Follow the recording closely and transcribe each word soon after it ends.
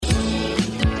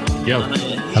Yo.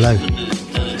 Hello.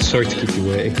 Sorry to keep you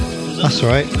waiting. That's all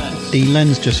right. The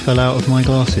lens just fell out of my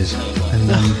glasses, and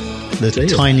the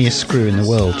tiniest screw in the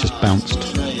world just bounced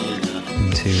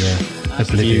into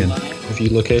oblivion. Have you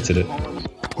located it?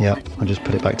 Yeah, I just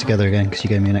put it back together again because you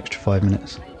gave me an extra 5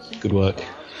 minutes. Good work.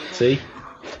 See?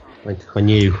 I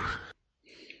knew.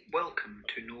 Welcome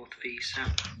to North v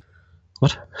South.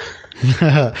 What?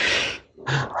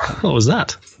 What was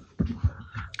that?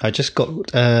 I just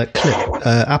got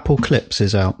Apple Clips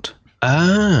is out.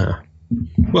 Ah.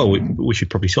 Well, we should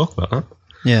probably talk about that.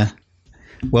 Yeah.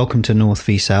 Welcome to North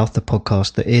v South, the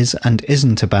podcast that is and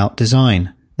isn't about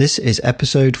design. This is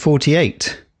episode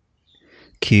 48.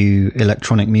 Cue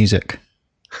electronic music.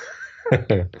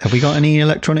 Have we got any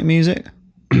electronic music?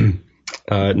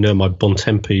 No, my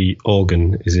Bontempi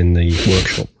organ is in the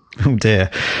workshop. Oh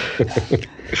dear.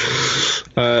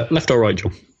 Left or right,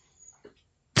 John?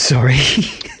 Sorry.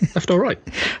 Left or right?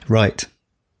 Right.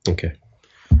 Okay.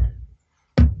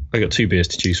 I got 2 beers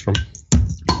to choose from.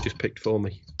 Just picked for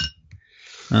me.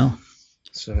 Oh.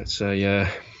 So it's a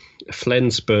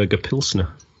Flensburger Pilsner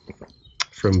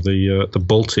from the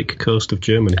Baltic coast of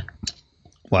Germany.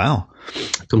 Wow.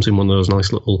 It comes in one of those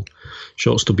nice little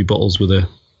short stubby bottles with a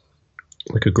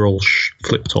Grolsch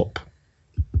flip top.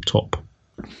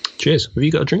 Cheers. Have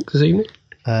you got a drink this evening?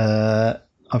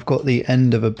 I've got the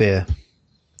end of a beer.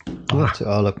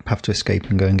 I'll have to escape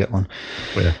and go and get one.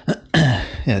 Yeah.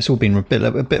 Yeah, it's all been a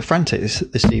bit frantic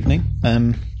this evening.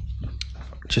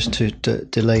 Just to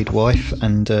delayed wife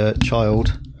and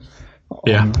child.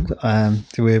 Yeah.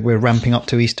 We're ramping up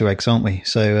to Easter eggs, aren't we?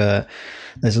 So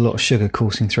there's a lot of sugar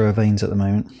coursing through her veins at the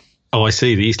moment. Oh, I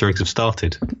see. The Easter eggs have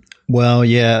started. Well,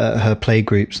 yeah, her play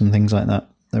groups and things like that.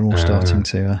 They're all starting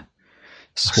to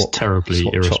swap. That's terribly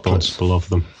irresponsible chocolates. of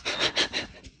them.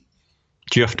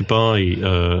 Do you have to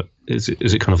buy? Is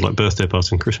it kind of like birthday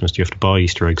parties and Christmas? Do you have to buy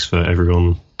Easter eggs for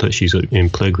everyone that she's in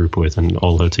playgroup with and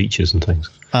all her teachers and things?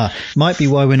 Might be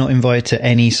why we're not invited to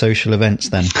any social events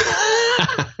then.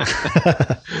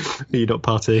 You're not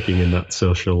partaking in that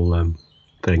social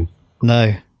thing?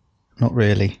 No, not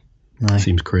really. No.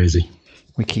 Seems crazy.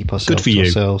 We keep ourselves Good for to you.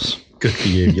 ourselves. Good for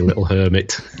you, you little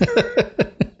hermit.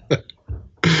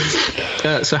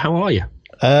 So how are you?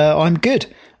 I'm good.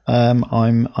 I'm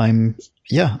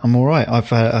all right. I've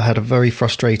had a very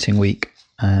frustrating week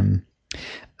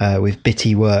with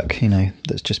bitty work,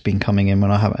 that's just been coming in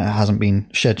when it hasn't been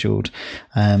scheduled.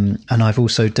 And I've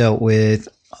also dealt with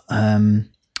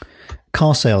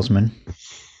car salesmen,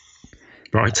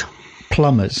 Right.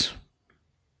 plumbers,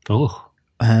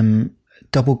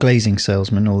 double glazing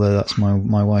salesman, although that's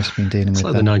my wife's been dealing with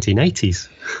like that. the 1980s.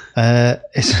 I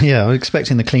was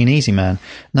expecting the Kleeneze man.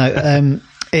 No,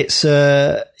 it's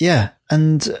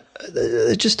and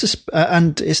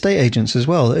and estate agents as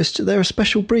well. They're a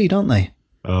special breed, aren't they?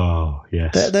 Oh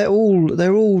yes. They're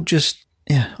all just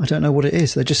I don't know what it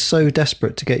is. They're just so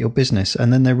desperate to get your business,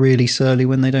 and then they're really surly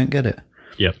when they don't get it.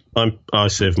 Yeah, I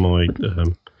save my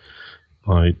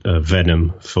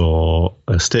venom for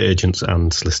estate agents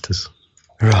and solicitors.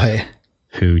 Right.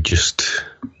 Who just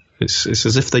it's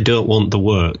as if they don't want the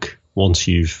work once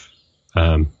you've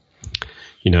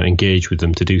engaged with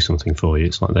them to do something for you.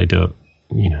 It's like they don't,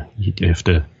 you have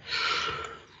to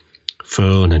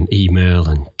phone and email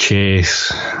and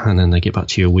chase, and then they get back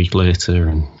to you a week later.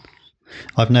 And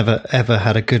I've never ever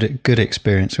had a good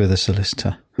experience with a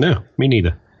solicitor. No, me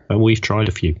neither. And we've tried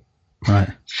a few. Right.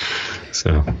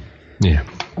 So, yeah.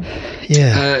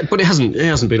 Yeah. But it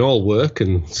hasn't been all work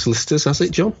and solicitors, has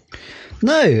it, John?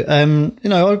 No.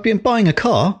 I've been buying a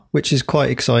car, which is quite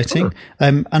exciting.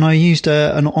 And I used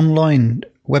an online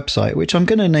website, which I'm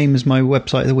going to name as my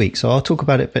website of the week. So I'll talk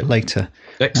about it a bit later.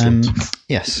 Excellent.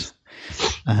 Yes.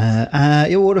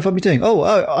 What have I been doing?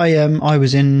 I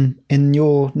was in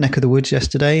your neck of the woods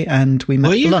yesterday, and we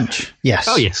met for lunch. Yes.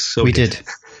 Oh, yes. So we did.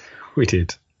 We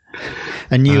did.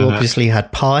 And you obviously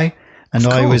had pie, and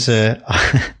I was a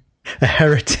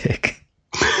heretic.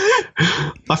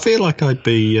 I feel like I'd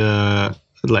be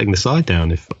letting the side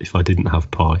down if I didn't have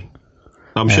pie.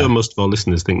 I'm sure most of our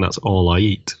listeners think that's all I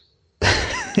eat.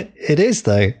 It is,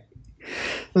 though.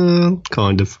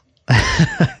 Kind of.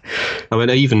 I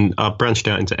mean, I branched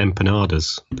out into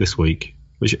empanadas this week,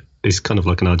 which is kind of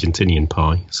like an Argentinian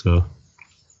pie. So,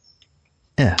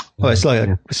 yeah. Well, it's like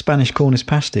a Spanish Cornish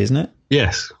pasty, isn't it?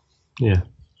 Yes. Yeah.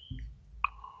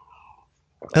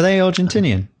 Are they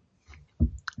Argentinian?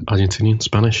 Argentinian,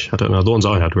 Spanish? I don't know. The ones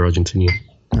I had were Argentinian.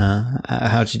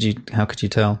 How could you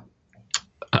tell?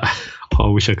 I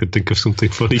wish I could think of something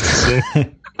funny to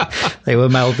say. They were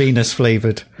Malvinas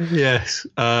flavoured. Yes,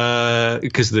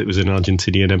 because it was an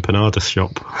Argentinian empanada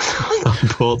shop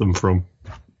I bought them from.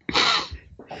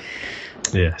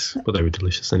 Yes, but they were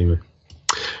delicious anyway.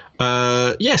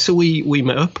 So we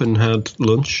met up and had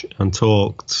lunch and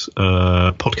talked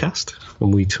podcast,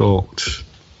 and we talked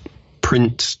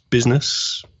print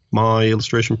business, my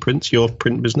illustration prints, your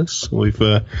print business. We're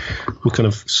kind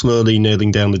of slowly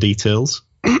nailing down the details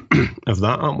of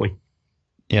that, aren't we?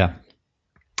 Yeah.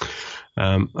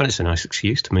 And it's a nice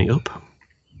excuse to meet up.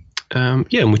 And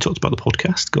we talked about the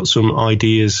podcast, got some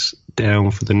ideas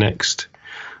down for the next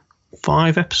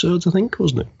 5 episodes, I think,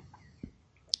 wasn't it?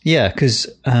 Yeah, because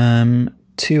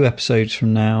 2 episodes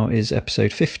from now is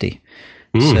episode 50.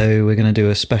 So we're going to do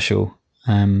a special.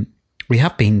 We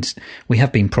have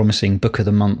been promising book of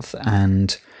the month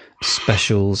and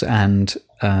specials and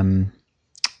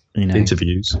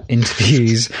interviews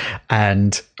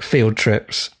and field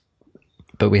trips,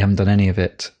 but we haven't done any of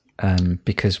it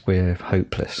because we're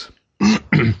hopeless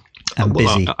and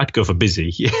busy. I'd go for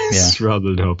busy, yes,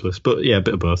 rather than hopeless. But yeah, a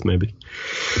bit of both maybe.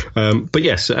 But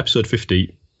yes, episode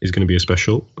 50 is going to be a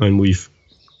special, and we've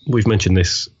mentioned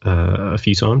this a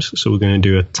few times. So we're going to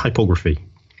do a typography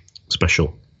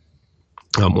special,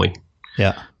 aren't we?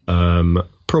 Yeah.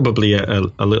 Probably a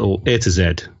little A to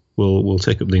Z. We'll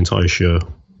take up the entire show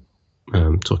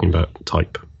talking about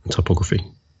typography.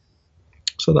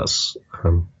 So that's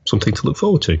something to look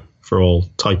forward to for all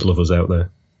type lovers out there.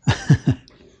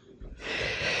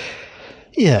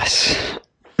 Yes.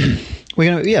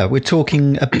 We're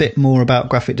talking a bit more about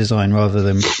graphic design rather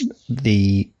than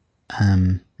the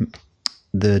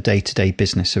day-to-day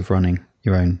business of running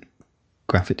your own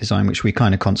graphic design, which we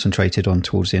kind of concentrated on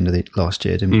towards the end of the last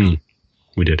year, didn't we?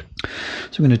 We did.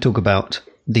 So we're going to talk about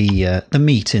the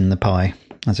meat in the pie,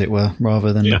 as it were,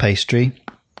 rather than the pastry.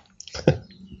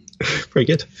 Very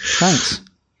good. Thanks.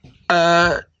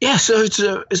 So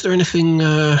is there anything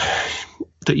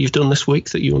that you've done this week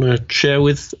that you want to share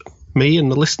with me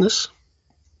and the listeners?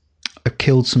 I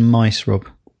killed some mice, Rob.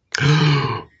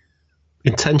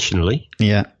 Intentionally?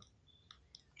 Yeah.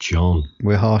 John.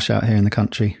 We're harsh out here in the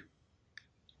country.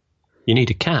 You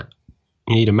need a cat.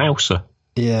 You need a mouser.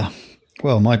 Yeah.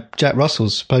 Well, my Jack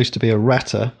Russell's supposed to be a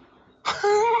ratter.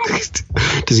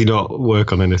 Does he not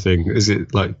work on anything? Is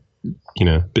it like,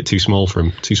 a bit too small for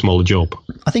him? Too small a job?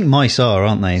 I think mice are,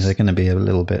 aren't they? They're going to be a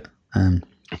little bit...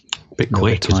 bit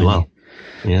quick as well.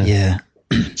 Yeah.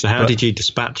 So how did you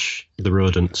dispatch the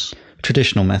rodents?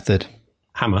 Traditional method.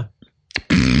 Hammer?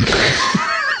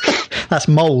 That's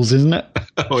moles, isn't it?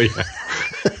 Oh, yeah.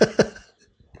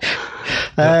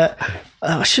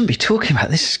 I shouldn't be talking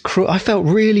about this. I felt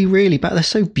really, really bad. They're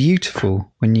so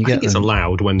beautiful when you get them. It's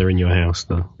allowed when they're in your house,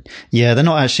 though. Yeah, they're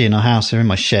not actually in our house. They're in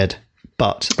my shed.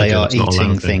 But they are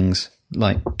eating things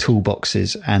like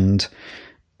toolboxes and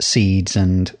seeds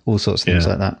and all sorts of things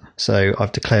like that. So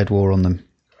I've declared war on them.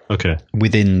 Okay.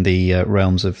 Within the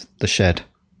realms of the shed.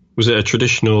 Was it a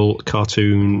traditional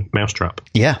cartoon mousetrap?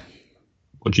 Yeah.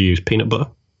 What did you use? Peanut butter?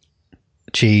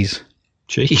 Cheese.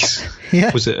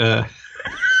 Yeah. Was it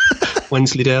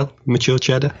Wensleydale? Mature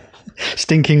cheddar?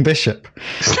 Stinking Bishop.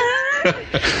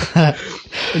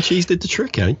 And cheese did the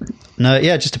trick, eh? No,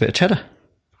 yeah, just a bit of cheddar.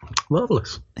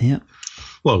 Marvellous. Yeah.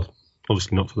 Well,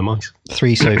 obviously not for the mice.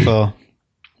 3 so far.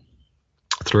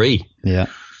 3? Yeah.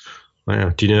 Wow.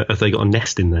 Do you know, have they got a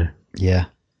nest in there? Yeah.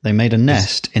 They made a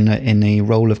nest in a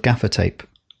roll of gaffer tape.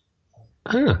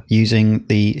 Using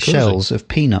the shells of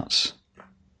peanuts.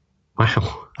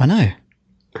 Wow. I know.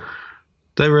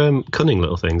 They're cunning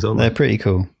little things, aren't they? They're pretty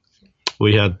cool.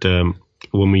 We had,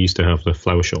 when we used to have the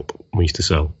flower shop, we used to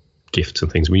sell gifts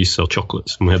and things. We used to sell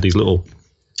chocolates, and we had these little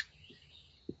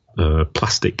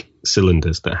plastic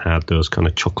cylinders that had those kind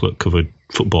of chocolate-covered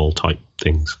football type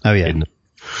things. Oh, yeah. In them.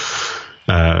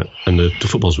 And the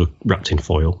footballs were wrapped in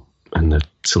foil, and the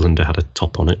cylinder had a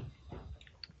top on it.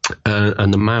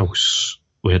 And the mouse,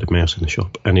 we had a mouse in the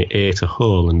shop, and it ate a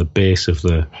hole in the base of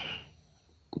the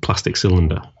plastic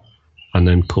cylinder and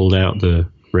then pulled out the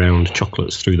round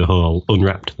chocolates through the hole,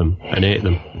 unwrapped them and ate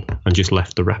them, and just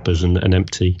left the wrappers and an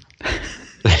empty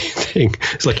thing.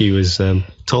 It's like he was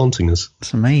taunting us.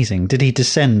 It's amazing. Did he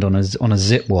descend on a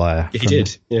zip wire? He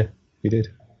did. Yeah, he did.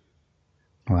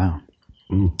 Wow.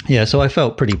 Yeah, so I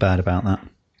felt pretty bad about that.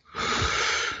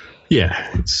 Yeah,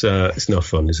 it's no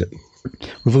fun, is it?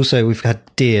 We've had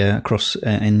deer across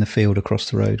in the field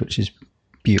across the road, which is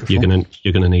beautiful.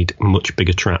 You're gonna need much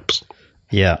bigger traps.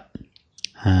 Yeah.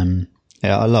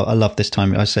 I love this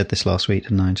time. I said this last week,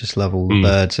 didn't I? I just love all the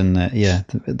birds and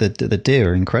the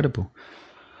deer are incredible.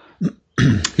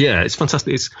 Yeah, it's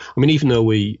fantastic. Even though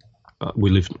we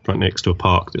live right next to a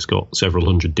park that's got several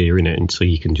hundred deer in it, and so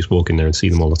you can just walk in there and see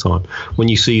them all the time. When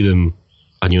you see them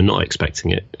and you're not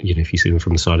expecting it, if you see them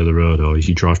from the side of the road or as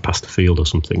you drive past the field or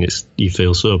something, you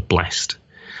feel so blessed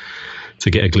to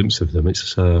get a glimpse of them.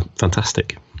 It's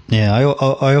fantastic. Yeah,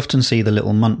 I often see the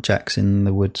little muntjacks in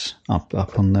the woods up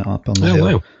on the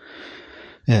hill. Wow.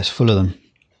 Yeah, it's full of them.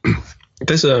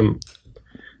 There's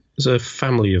a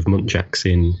family of muntjacks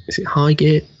in, is it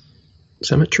Highgate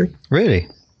Cemetery? Really?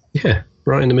 Yeah,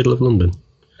 right in the middle of London.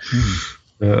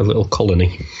 A little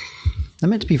colony. They're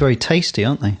meant to be very tasty,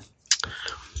 aren't they?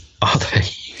 Are they?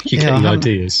 You're getting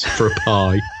ideas for a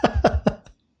pie.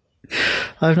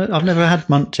 I've never had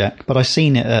muntjac, but I've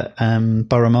seen it at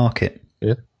Borough Market.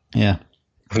 Yeah. Yeah.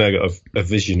 I've now got a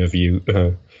vision of you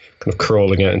kind of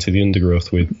crawling out into the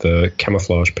undergrowth with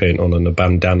camouflage paint on and a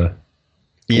bandana,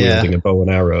 wielding a bow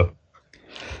and arrow.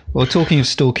 Well, talking of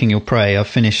stalking your prey, I've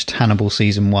finished Hannibal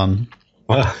season 1.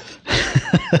 Wow.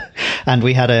 And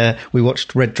we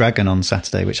watched Red Dragon on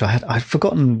Saturday, which I'd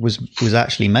forgotten was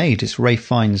actually made. It's Ralph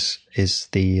Fiennes is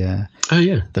the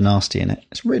nasty in it.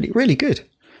 It's really, really good.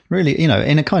 Really,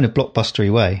 in a kind of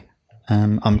blockbustery way.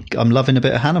 I'm loving a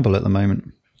bit of Hannibal at the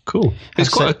moment. Cool. It's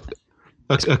quite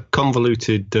a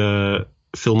convoluted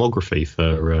filmography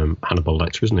for Hannibal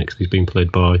Lecter, isn't it? Because he's been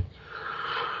played by,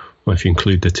 well, if you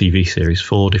include the TV series,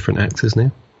 4 different actors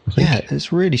now, I think. Yeah,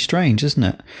 it's really strange, isn't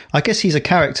it? I guess he's a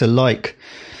character like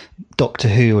Doctor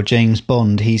Who or James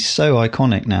Bond. He's so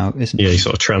iconic now, isn't he? Yeah, he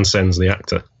sort of transcends the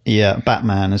actor. Yeah,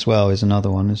 Batman as well is another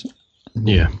one, isn't it?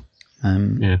 Yeah.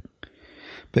 Yeah.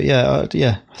 But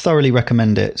I thoroughly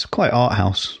recommend it. It's quite art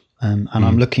house, and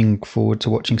I'm looking forward to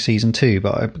watching season 2.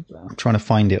 But I'm trying to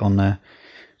find it on a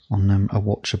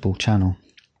watchable channel.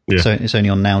 Yeah. So it's only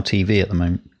on Now TV at the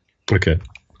moment. Okay,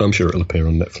 I'm sure it'll appear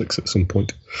on Netflix at some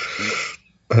point.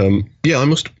 I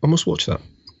must watch that.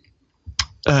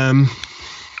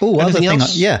 Other thing,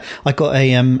 I got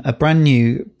a brand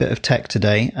new bit of tech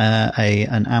today.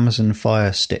 An Amazon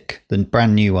Fire Stick, the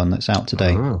brand new one that's out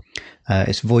today. Oh.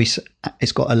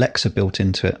 It's got Alexa built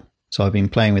into it. So I've been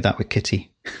playing with that with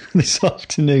Kitty this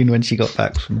afternoon when she got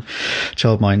back from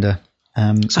childminder.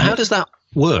 So how does that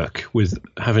work with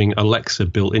having Alexa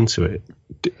built into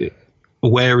it?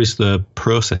 Where is the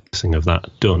processing of that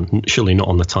done? Surely not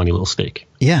on the tiny little stick.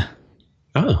 Yeah.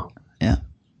 Oh. Yeah.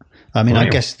 I mean, wow. I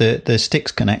guess the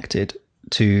stick's connected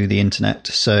to the internet,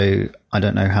 so I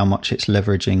don't know how much it's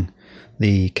leveraging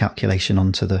the calculation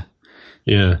onto the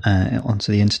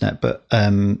internet. But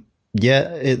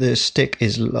the stick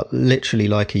is literally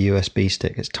like a USB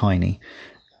stick. It's tiny,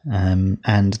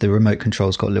 and the remote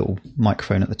control's got a little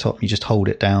microphone at the top. You just hold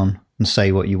it down and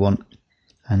say what you want,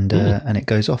 and it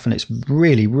goes off, and it's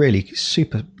really, really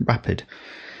super rapid.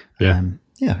 Yeah,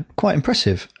 quite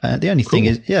impressive. The only thing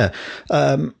is, I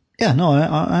am.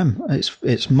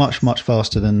 It's much, much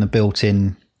faster than the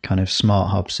built-in kind of smart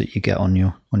hubs that you get on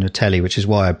your telly, which is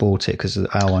why I bought it, because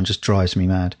our one just drives me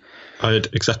mad. I had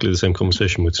exactly the same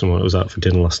conversation with someone. I was out for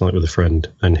dinner last night with a friend,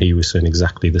 and he was saying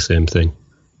exactly the same thing.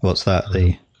 What's that?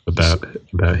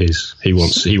 About his he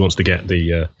wants to get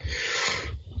the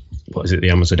the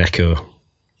Amazon Echo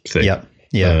thing.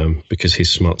 Yeah. Because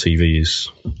his smart TV is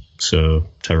so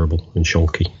terrible and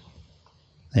shonky.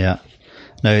 Yeah.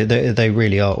 No, they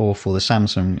really are awful. The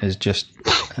Samsung is just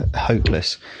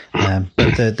hopeless. But I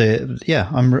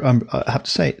have to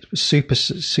say, it's super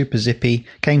zippy.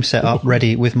 Came set up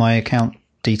ready with my account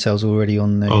details already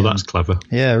on the. Oh, that's clever.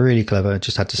 Yeah, really clever.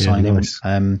 Just had to sign in.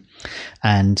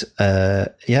 And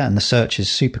the search is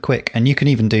super quick. And you can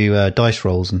even do dice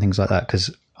rolls and things like that, because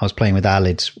I was playing with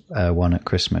Alid's one at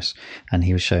Christmas, and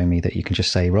he was showing me that you can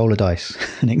just say roll a dice,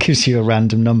 and it gives you a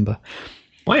random number.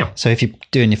 Wow! So if you're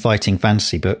doing your fighting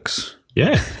fantasy books,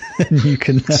 then you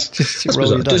can just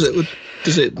roll your dice.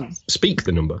 Does it speak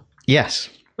the number? Yes.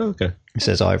 Oh, okay. It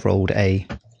says I've rolled a,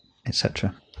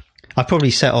 etc. I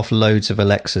probably set off loads of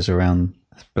Alexas around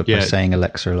by saying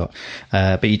Alexa a lot,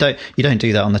 but you don't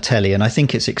do that on the telly. And I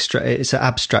think it's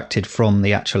abstracted from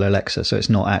the actual Alexa, so it's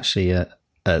not actually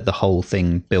the whole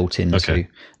thing built into. Okay.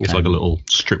 It's like a little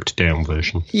stripped down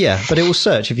version. Yeah, but it will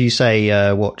search if you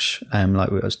say watch,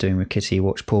 like what I was doing with Kitty,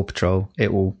 watch Paw Patrol.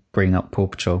 It will bring up Paw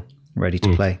Patrol ready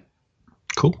to play.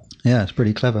 Cool. Yeah, it's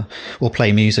pretty clever. Or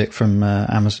play music from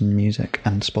Amazon Music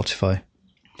and Spotify.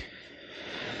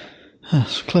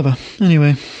 That's clever.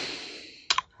 Anyway.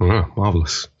 Oh,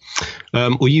 marvellous.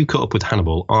 Well, you caught up with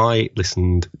Hannibal. I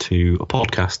listened to a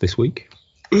podcast this week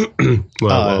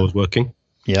while I was working.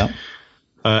 Yeah.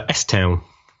 S-Town.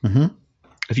 Mm-hmm.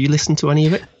 Have you listened to any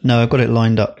of it? No, I've got it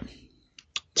lined up.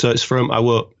 So it's from,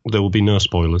 there will be no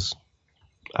spoilers.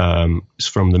 It's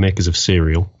from the makers of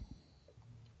Cereal.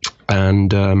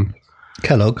 And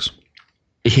Kellogg's.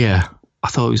 Yeah, I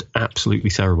thought it was absolutely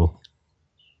terrible.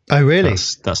 Oh, really?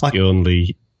 That's the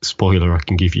only spoiler I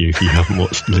can give you if you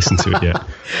haven't listened to it yet.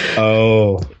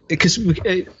 Oh, because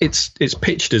it's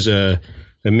pitched as a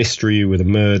mystery with a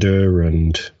murder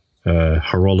and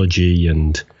horology,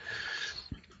 and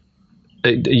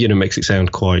it makes it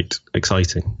sound quite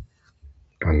exciting,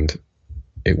 and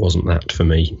it wasn't that for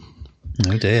me.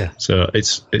 Oh dear. So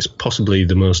it's possibly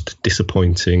the most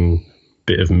disappointing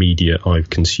bit of media I've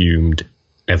consumed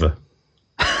ever.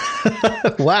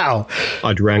 Wow.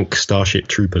 I'd rank Starship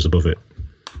Troopers above it.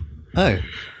 Oh,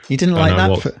 you didn't like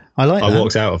that? I like that. I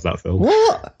walked out of that film.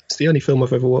 What? It's the only film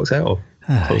I've ever walked out of.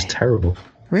 That was terrible.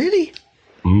 Really?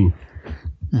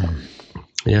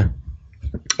 Yeah.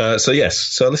 So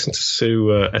I listened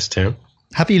to S-Town.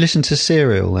 Have you listened to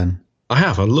Serial then? I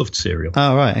have. I loved Serial.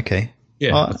 Oh, right. Okay.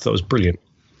 Yeah, I thought it was brilliant.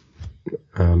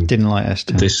 Didn't like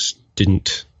S-Town. This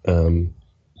didn't.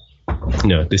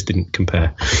 No, this didn't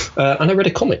compare. And I read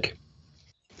a comic.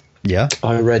 Yeah.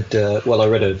 I read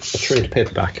a trade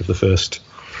paperback of the first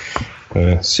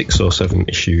 6 or 7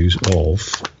 issues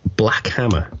of Black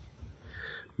Hammer,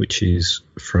 which is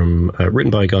written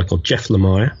by a guy called Jeff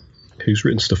Lemire, who's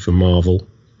written stuff for Marvel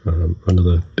and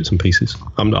other bits and pieces.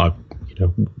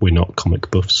 We're not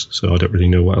comic buffs, so I don't really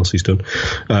know what else he's done.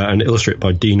 And illustrated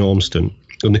by Dean Ormston,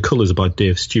 and the colours are by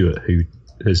Dave Stewart, who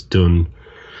has done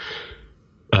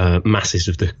masses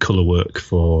of the colour work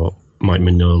for Mike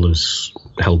Mignola's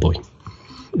Hellboy.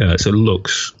 So it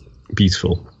looks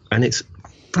beautiful, and it's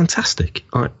fantastic.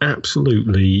 I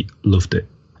absolutely loved it.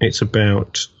 It's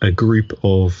about a group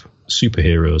of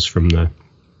superheroes from the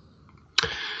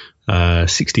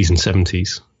 60s and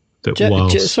 70s.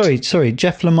 Sorry,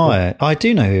 Jeff Lemire. I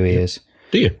do know who he is.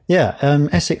 Do you? Yeah,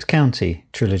 Essex County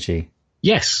trilogy.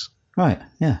 Yes. Right,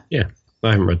 yeah. Yeah,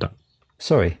 I haven't read that.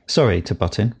 Sorry to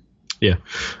butt in. Yeah,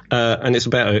 and it's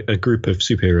about a group of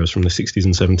superheroes from the 60s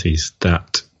and 70s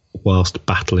that, whilst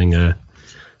battling a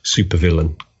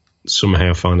supervillain,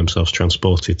 somehow find themselves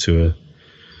transported to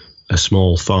a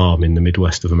small farm in the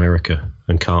Midwest of America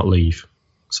and can't leave.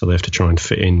 So they have to try and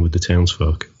fit in with the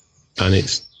townsfolk. And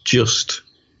it's just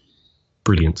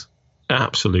brilliant.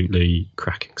 Absolutely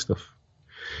cracking stuff.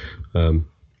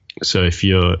 So if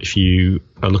you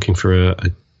are looking for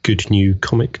a good new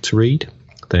comic to read,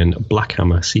 then Black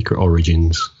Hammer Secret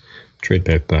Origins trade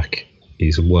paperback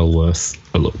is well worth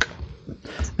a look.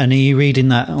 And are you reading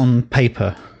that on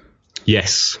paper?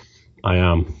 Yes, I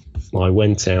am. I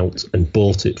went out and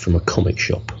bought it from a comic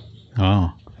shop.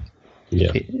 Oh.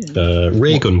 Yeah.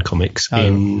 Raygun Comics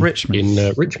in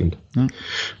Richmond. Oh.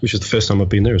 Which is the first time I've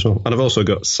been there as well. And I've also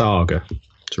got Saga.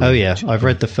 Oh, yeah. I've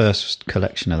read the first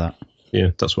collection of that.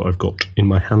 Yeah, that's what I've got in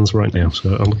my hands right now.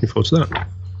 So I'm looking forward to that.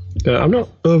 I'm not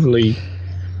overly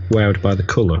wowed by the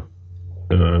colour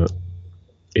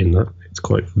in that. It's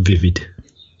quite vivid.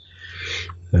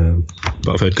 But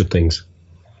I've heard good things.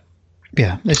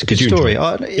 Yeah, it's a good story.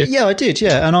 Yeah, I did,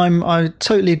 yeah. And I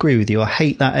totally agree with you. I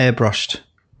hate that airbrushed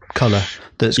colour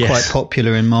that's quite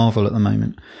popular in Marvel at the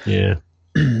moment. Yeah.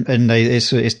 And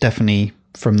it's definitely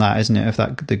from that, isn't it? Of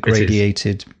that, the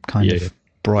gradiated kind of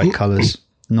bright colours.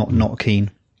 Not keen.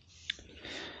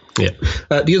 Yeah.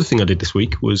 The other thing I did this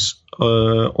week was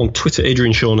on Twitter,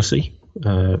 Adrian Shaughnessy,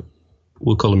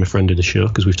 we'll call him a friend of the show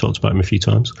because we've talked about him a few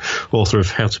times, author of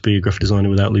How to Be a Graphic Designer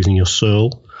Without Losing Your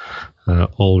Soul,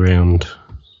 all-round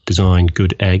design,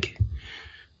 good egg,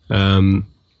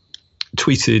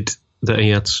 tweeted that he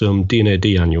had some D&AD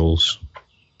annuals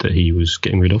that he was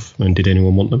getting rid of, and did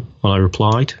anyone want them? Well, I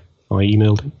replied, I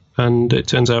emailed him, and it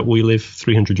turns out we live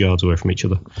 300 yards away from each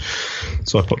other.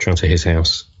 So I popped round to his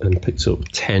house and picked up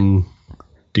 10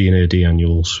 D&AD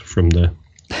annuals from the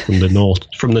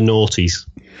noughties.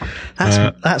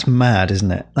 That's mad,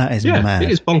 isn't it? That is mad.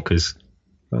 It is bonkers.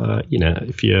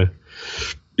 If you're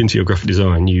into your graphic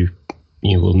design, you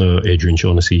will know Adrian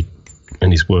Shaughnessy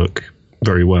and his work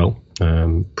very well.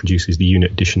 Produces the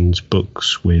Unit Editions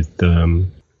books with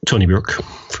Tony Brooke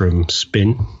from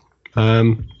Spin.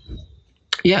 And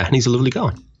he's a lovely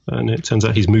guy. And it turns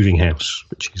out he's moving house,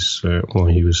 which is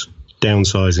why he was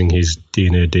downsizing his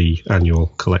D&AD annual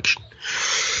collection.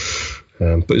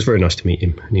 But it was very nice to meet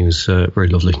him, and he was very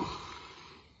lovely.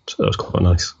 So that was quite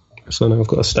nice. So now I've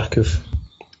got a stack of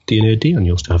D&AD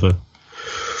annuals to have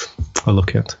a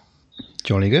look at.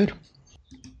 Jolly good.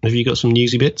 Have you got some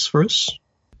newsy bits for us?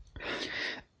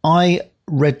 I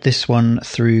read this one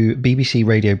through BBC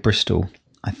Radio Bristol.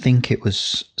 I think it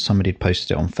was somebody had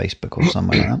posted it on Facebook or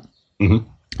somewhere like that. Mm-hmm.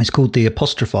 It's called The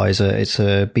Apostrophizer. It's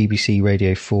a BBC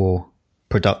Radio 4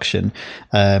 production.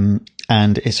 And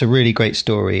it's a really great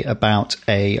story about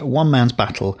a one-man's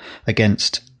battle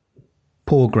against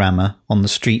poor grammar on the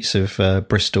streets of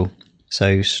Bristol.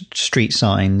 So street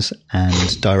signs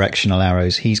and directional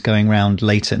arrows. He's going around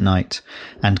late at night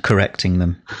and correcting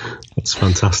them. That's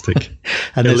fantastic.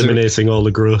 And eliminating all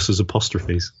the grocers'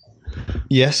 apostrophes.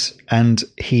 Yes, and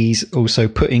he's also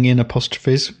putting in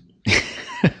apostrophes.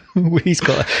 He's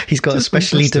got a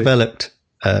specially developed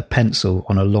pencil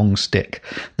on a long stick.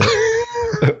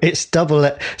 It's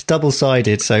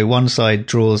double-sided, so one side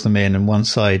draws them in and one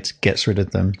side gets rid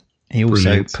of them. He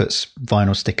also puts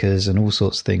vinyl stickers and all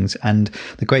sorts of things. And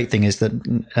the great thing is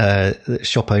that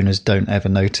shop owners don't ever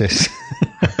notice.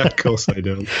 Of course they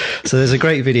don't. So there's a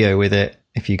great video with it.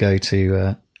 If you go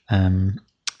to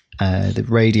the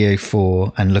Radio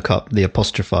 4 and look up the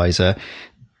apostrophizer,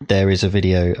 there is a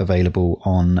video available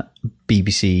on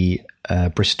BBC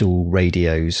Bristol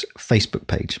Radio's Facebook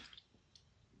page.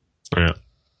 Yeah,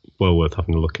 well worth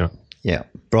having a look at. Yeah,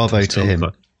 bravo to him.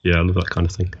 Yeah, I love that kind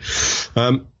of thing.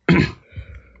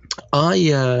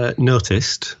 I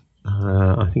noticed,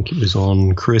 I think it was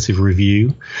on Creative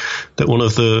Review, that one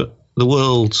of the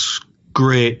world's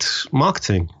great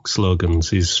marketing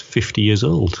slogans is 50 years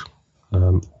old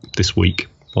this week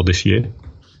or this year.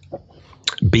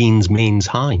 Beans means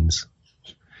Heinz.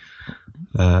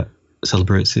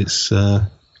 Celebrates its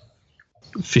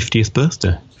 50th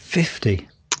birthday. 50?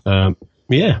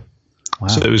 Yeah. Wow.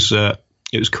 So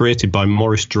it was created by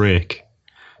Maurice Drake,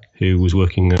 who was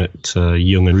working at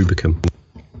Young and Rubicam,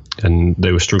 and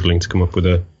they were struggling to come up with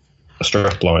a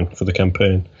strapline for the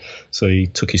campaign. So he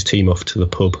took his team off to the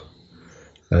pub,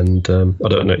 and I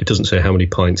don't know, it doesn't say how many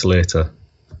pints later,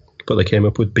 but they came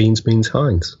up with Beans means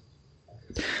Heinz.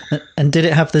 And did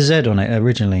it have the Z on it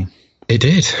originally? It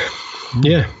did,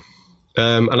 yeah.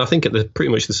 And I think at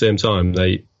pretty much the same time,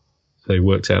 they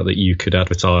worked out that you could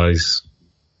advertise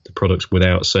the products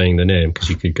without saying the name, because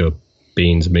you could go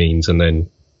beans means and then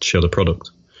show the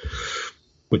product,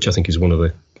 which I think is one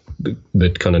of the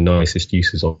kind of nicest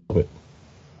uses of it.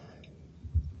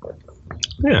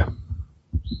 Yeah.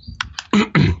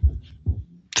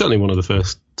 Certainly one of the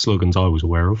first slogans I was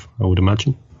aware of, I would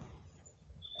imagine.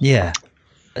 Yeah.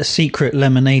 A secret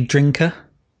lemonade drinker?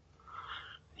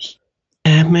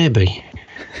 Yeah, maybe.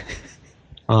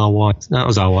 White. That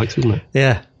was our White, wasn't it?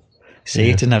 Yeah. See,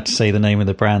 you didn't have to say the name of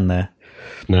the brand there.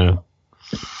 No.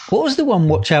 What was the one,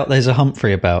 Watch Out, There's a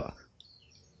Humphrey, about?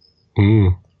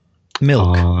 Milk.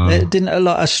 Didn't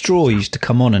a straw used to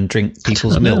come on and drink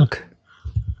people's milk?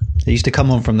 It used to come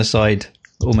on from the side,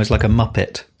 almost like a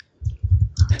Muppet.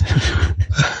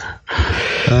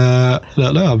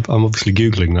 No, I'm obviously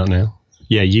Googling that now.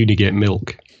 Yeah, Unigate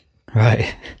Milk.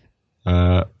 Right.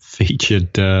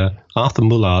 Featured Arthur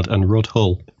Mullard and Rod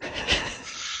Hull,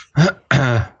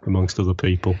 amongst other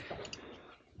people.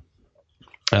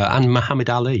 And Muhammad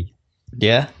Ali.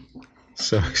 Yeah.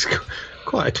 So it's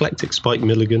quite eclectic. Spike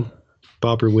Milligan,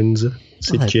 Barbara Windsor,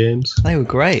 Sid James. They were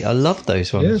great. I loved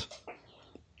those ones.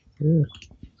 Yeah.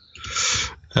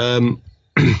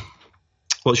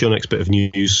 What's your next bit of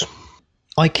news?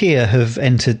 IKEA have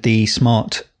entered the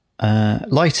smart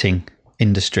lighting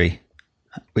industry,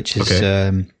 which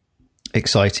is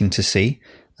exciting to see.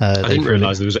 I didn't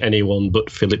realise there was anyone but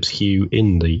Philips Hue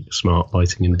in the smart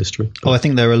lighting industry. Oh, I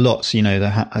think there are lots, the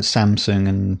Samsung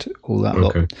and all that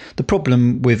lot. The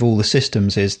problem with all the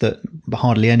systems is that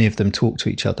hardly any of them talk to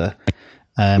each other.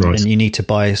 And you need to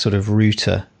buy a sort of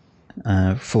router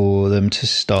for them to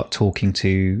start talking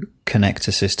to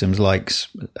connector systems like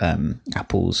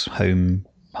Apple's Home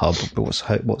Hub.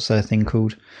 What's their thing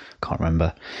called? Can't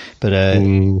remember, but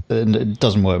it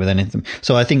doesn't work with any of them.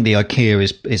 So I think the IKEA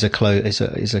is a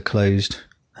closed,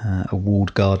 a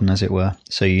walled garden, as it were.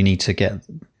 So you need to get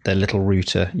their little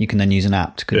router. You can then use an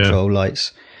app to control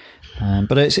lights.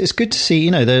 But it's good to see.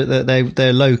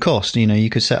 They're low cost. You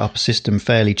could set up a system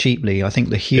fairly cheaply. I think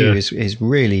the Hue is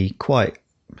really quite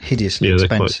hideously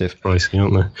expensive. They're quite pricey,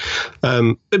 aren't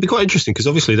they? It'd be quite interesting because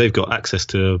obviously they've got access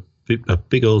to a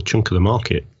big old chunk of the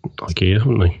market, IKEA,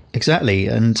 haven't they? Exactly,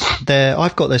 and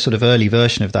I've got their sort of early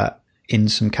version of that in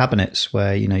some cabinets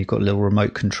where you've got a little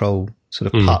remote control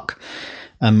sort of puck,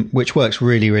 which works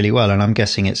really, really well. And I'm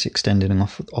guessing it's extending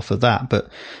off of that. But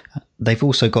they've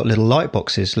also got little light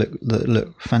boxes that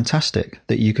look fantastic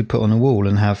that you could put on a wall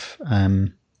and have.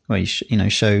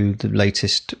 Show the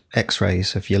latest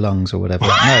X-rays of your lungs or whatever.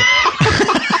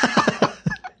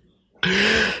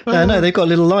 No, they've got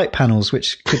little light panels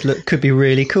which could be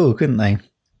really cool, couldn't they?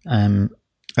 And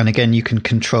again, you can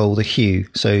control the hue,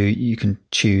 so you can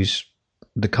choose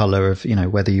the color of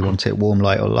whether you want it warm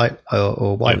light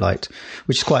or white light,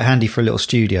 which is quite handy for a little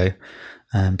studio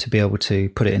to be able to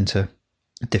put it into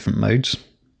different modes.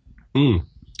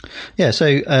 Yeah,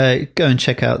 so go and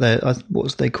check out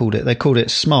what they called it. They called it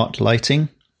smart lighting,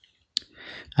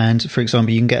 And for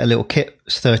example, you can get a little kit.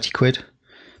 It's 30 quid.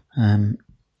 I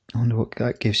wonder what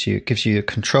that gives you. It gives you a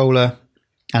controller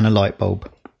and a light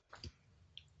bulb.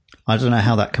 I don't know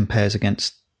how that compares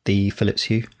against the Philips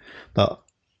Hue, but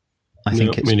I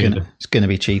think it's going to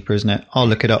be cheaper, isn't it? I'll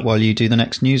look it up while you do the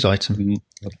next news item.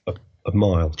 A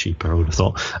mile cheaper, I would have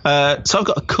thought. So I've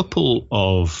got a couple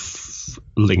of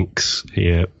links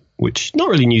here, which not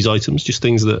really news items, just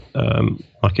things that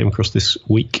I came across this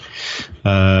week.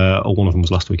 Or one of them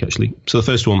was last week, actually. So the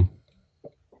first one,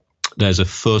 there's a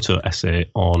photo essay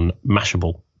on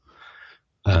Mashable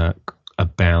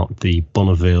about the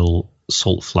Bonneville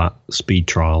Salt Flat speed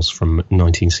trials from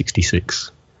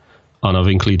 1966. And I've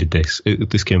included this.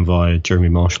 This came via Jeremy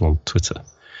Marshall on Twitter.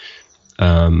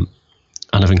 And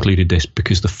I've included this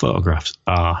because the photographs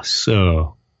are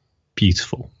so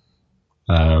beautiful.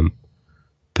 I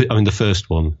mean, the first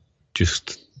one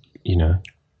just,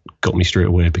 got me straight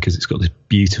away because it's got this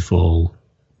beautiful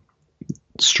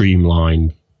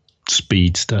streamlined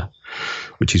speedster,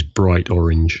 which is bright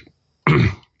orange.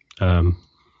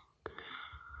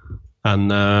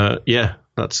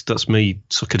 That's me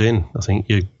suckered in. I think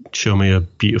you show me a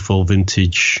beautiful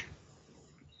vintage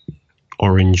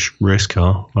orange race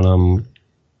car and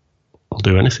I'll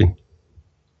do anything,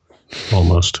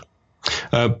 almost.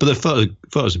 But the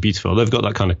photos are beautiful. They've got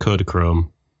that kind of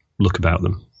Kodachrome look about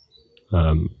them.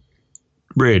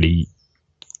 Really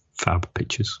fab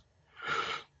pictures.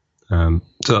 So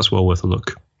that's well worth a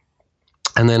look.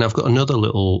 And then I've got another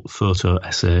little photo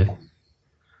essay,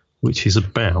 which is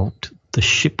about the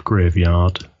ship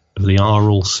graveyard of the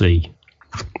Aral Sea.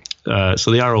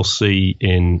 So the Aral Sea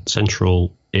in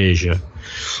Central Asia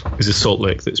is a salt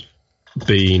lake that's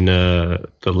been the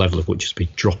level of which has been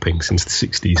dropping since the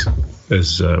 60s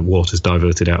as water's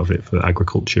diverted out of it for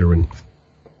agriculture and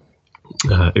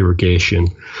irrigation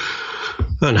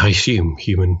and I assume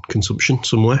human consumption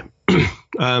somewhere.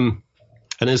 And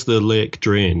as the lake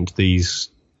drained, these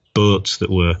boats that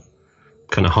were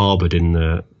kind of harboured in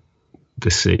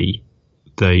the sea,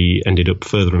 they ended up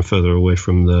further and further away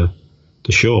from the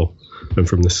shore and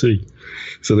from the sea.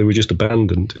 So they were just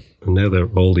abandoned, and now they're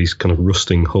all these kind of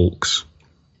rusting hulks,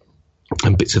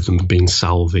 and bits of them have been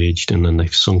salvaged, and then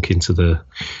they've sunk into the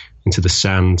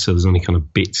sand. So there's only kind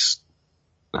of bits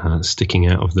sticking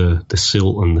out of the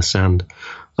silt and the sand,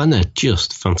 and they're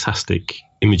just fantastic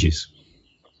images.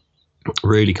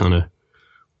 Really kind of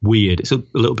weird. It's a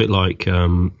little bit like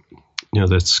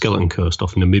the Skeleton Coast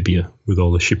off Namibia with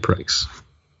all the shipwrecks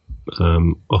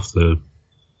off the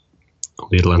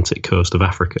Atlantic coast of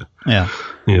Africa. Yeah,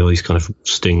 these kind of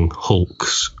rusting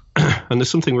hulks, and there's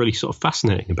something really sort of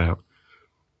fascinating about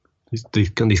these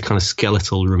kind of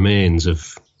skeletal remains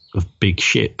of big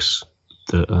ships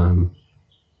that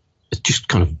it's just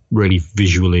kind of really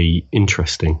visually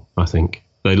interesting. I think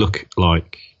they look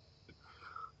like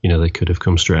they could have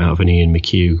come straight out of an Ian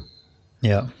McHugh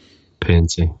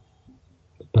painting.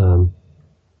 I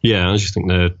just think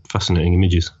they're fascinating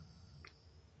images.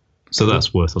 So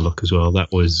that's worth a look as well.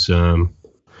 That was, I'll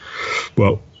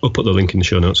put the link in the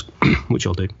show notes, which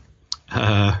I'll do.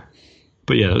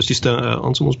 But yeah, it was just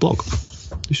on someone's blog,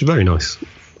 which is very nice.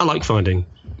 I like finding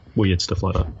weird stuff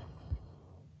like that.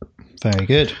 Very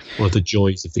good. One of the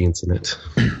joys of the internet.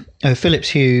 Philips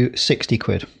Hue, 60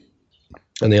 quid.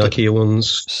 And the IKEA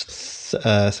ones?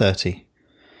 30.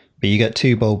 But you get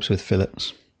 2 bulbs with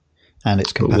Philips. And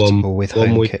it's compatible with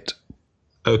HomeKit.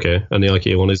 Okay, and the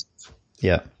IKEA one is?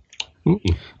 Yeah.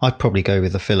 Mm-mm. I'd probably go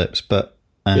with the Philips, but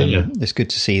it's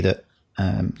good to see that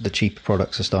the cheaper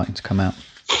products are starting to come out.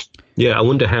 Yeah, I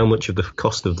wonder how much of the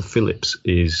cost of the Philips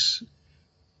is...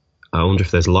 I wonder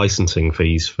if there's licensing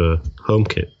fees for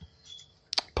HomeKit.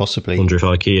 Possibly. I wonder if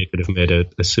IKEA could have made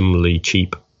a similarly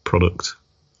cheap product,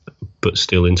 but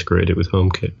still integrated it with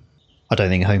HomeKit. I don't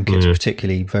think HomeKit's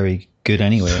particularly very good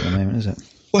anyway at the moment, is it?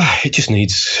 Well, it just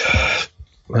needs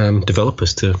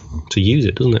developers to use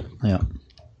it, doesn't it? Yeah.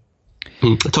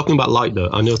 Talking about light, though,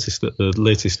 I noticed that the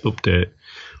latest update,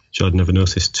 which I'd never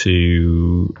noticed,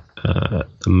 to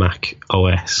the Mac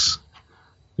OS,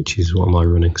 which is what am I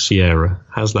running, Sierra,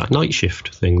 has that night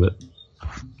shift thing that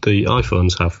the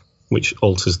iPhones have, which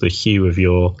alters the hue of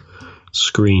your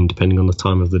screen depending on the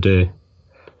time of the day.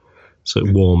 So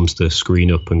it warms the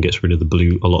screen up and gets rid of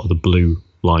a lot of the blue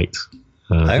light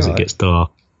as it gets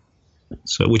dark.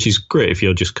 So, which is great if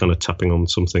you're just kind of tapping on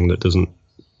something that doesn't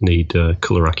need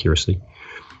color accuracy.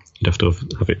 You'd have to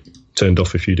have it turned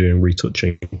off if you're doing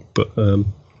retouching. But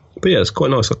yeah, it's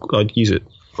quite nice. I'd use it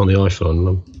on the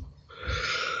iPhone.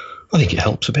 I think it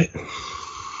helps a bit.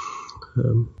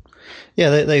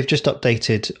 Yeah, they've just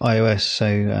updated iOS, so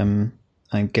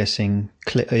I'm guessing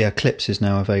Clips is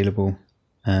now available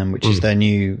which is their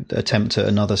new attempt at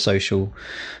another social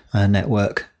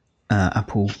network.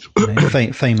 Apple,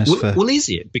 famous for. Well, is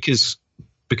it? Because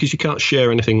you can't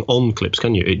share anything on Clips,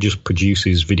 can you? It just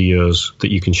produces videos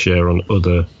that you can share on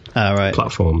other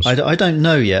platforms. I don't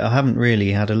know yet. I haven't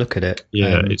really had a look at it.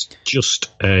 Yeah, it's just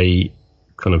a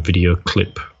kind of video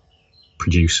clip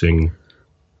producing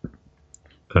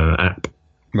app.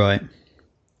 Right.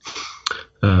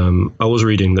 I was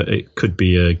reading that it could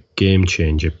be a game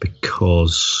changer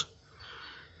because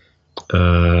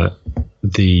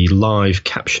the live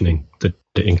captioning that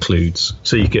it includes.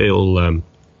 So you get it'll,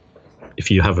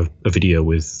 if you have a video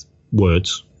with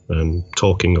words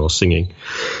talking or singing,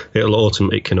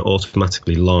 it can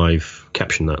automatically live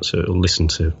caption that. So it'll listen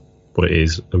to what it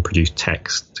is and produce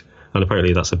text. And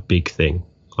apparently that's a big thing.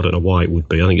 I don't know why it would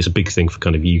be. I think it's a big thing for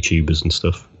kind of YouTubers and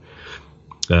stuff.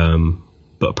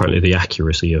 But apparently the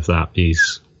accuracy of that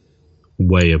is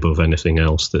way above anything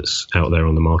else that's out there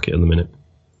on the market at the minute.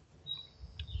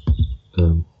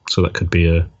 So that could be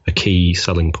a key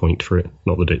selling point for it.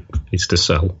 Not that it is to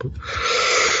sell, but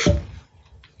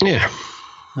yeah.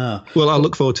 Well, I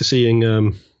look forward to seeing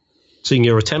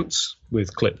your attempts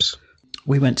with Clips.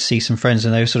 We went to see some friends,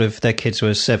 and they were their kids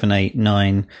were 7, 8,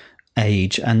 9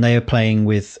 age, and they were playing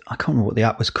with, I can't remember what the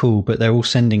app was called, but they're all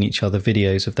sending each other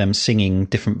videos of them singing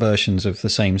different versions of the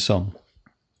same song.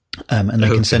 And they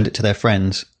can send it to their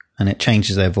friends, and it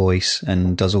changes their voice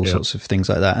and does all sorts of things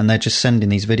like that. And they're just sending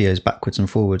these videos backwards and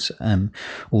forwards.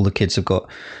 All the kids have got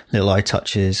little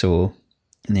iTouches, or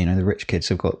the rich kids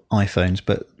have got iPhones,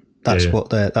 but that's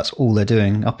that's all they're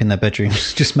doing up in their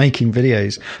bedrooms, just making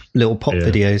videos, little pop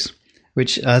videos.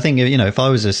 Which I think, if I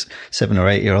was a 7 or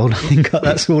 8 year old, I think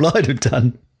that's all I'd have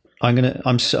done.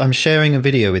 I'm sharing a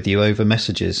video with you over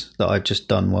messages that I've just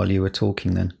done while you were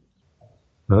talking. Then.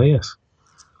 Oh yes,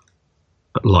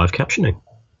 live captioning.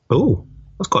 Oh,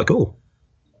 that's quite cool.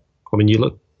 I mean, you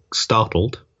look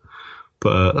startled,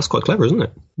 but that's quite clever, isn't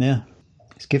it? Yeah,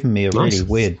 it's given me a really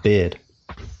weird beard.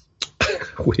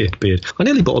 Weird beard. I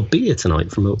nearly bought a beer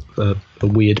tonight from a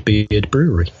Weird Beard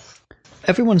brewery.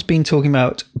 Everyone's been talking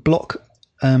about Block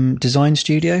Design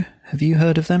Studio. Have you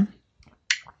heard of them?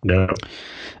 No.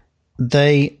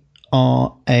 They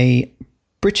are a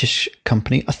British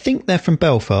company. I think they're from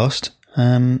Belfast.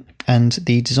 And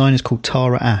the designer is called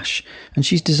Tara Ash. And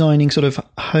she's designing sort of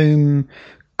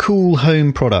cool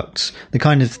home products, the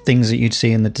kind of things that you'd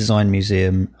see in the Design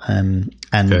Museum and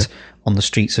on the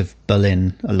streets of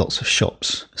Berlin. Lots of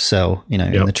shops sell, in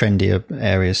the trendier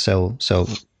areas sell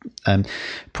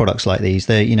products like these.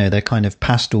 They're kind of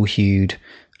pastel hued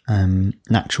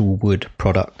natural wood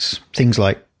products, things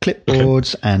like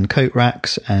clipboards and coat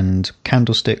racks and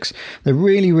candlesticks. They're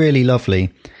really, really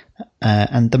lovely.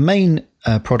 And the main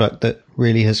product that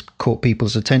really has caught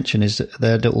people's attention is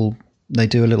that they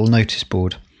do a little notice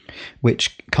board,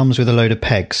 which comes with a load of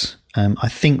pegs. I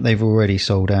think they've already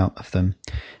sold out of them.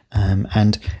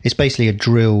 And it's basically a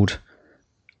drilled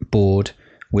board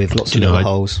with lots of little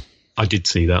holes. I did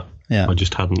see that. Yeah. I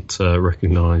just hadn't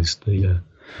recognised the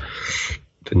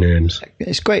names.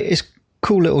 It's great. It's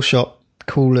cool little shop,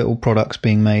 cool little products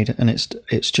being made, and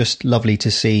it's just lovely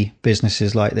to see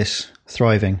businesses like this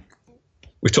thriving.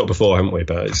 We've talked before, haven't we,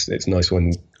 about it's nice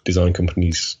when design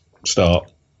companies start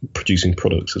producing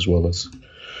products as well as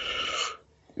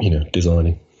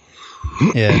designing.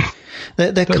 Yeah,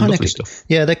 they're kind of stuff.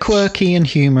 Yeah, they're quirky and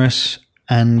humorous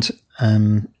and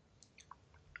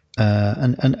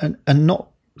not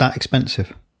that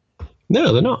expensive.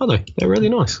 No, they're not, are they? They're really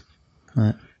nice.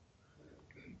 Right.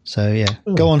 So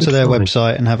go onto their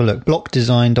website and have a look.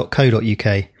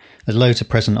 blockdesign.co.uk. There's loads of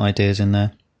present ideas in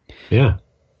there. Yeah.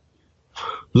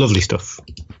 Lovely stuff.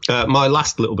 My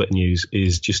last little bit of news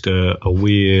is just a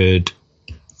weird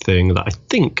thing that I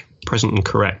think Present and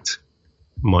Correct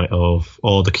might have,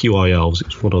 or the QI Elves,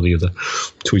 it's one or the other,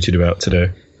 tweeted about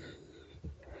today,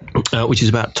 which is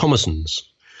about Thomasons.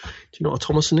 Do you know what a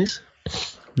Thomason is?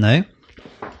 No.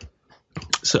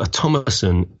 So a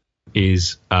Thomason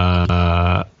is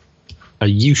a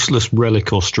useless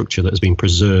relic or structure that has been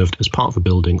preserved as part of a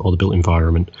building or the built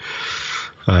environment,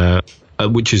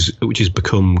 which has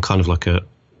become kind of like a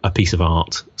piece of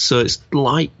art. So it's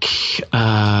like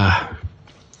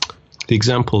the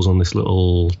examples on this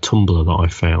little Tumblr that I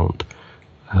found.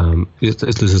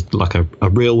 There's like a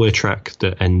railway track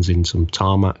that ends in some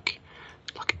tarmac,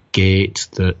 like a gate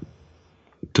that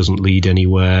doesn't lead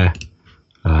anywhere,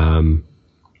 a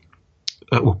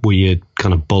weird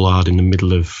kind of bollard in the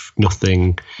middle of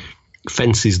nothing,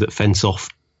 fences that fence off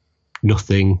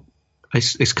nothing.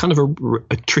 It's kind of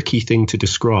a tricky thing to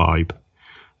describe,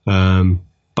 but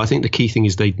I think the key thing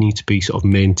is they need to be sort of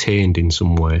maintained in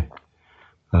some way.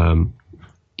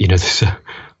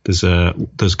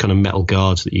 there's kind of metal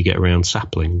guards that you get around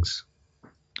saplings.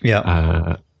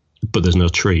 Yeah. But there's no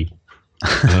tree.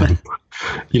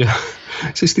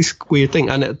 It's just this weird thing.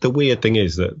 And the weird thing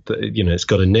is that it's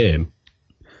got a name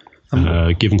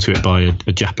given to it by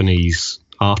a Japanese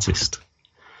artist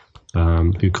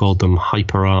who called them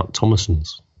Hyper Art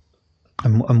Thomasons.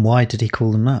 And why did he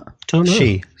call them that? Don't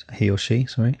know. He or she,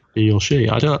 sorry. He or she.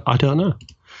 I don't know.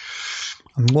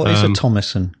 And what is a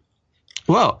Thomason?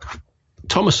 Well,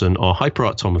 Thomason or Hyper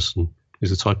Art Thomason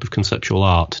is a type of conceptual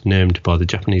art named by the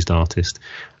Japanese artist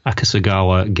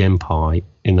Akasagawa Genpai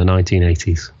in the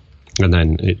 1980s. And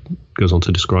then it goes on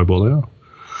to describe what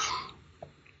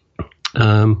they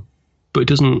are. But it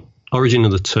doesn't. Origin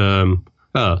of the term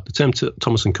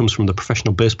Thomason comes from the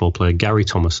professional baseball player Gary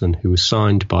Thomason, who was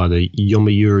signed by the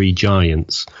Yomiuri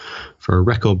Giants for a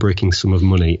record-breaking sum of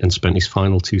money and spent his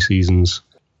final 2 seasons.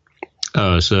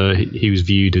 So he was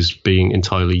viewed as being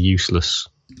entirely useless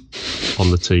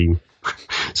on the team.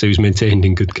 So he was maintained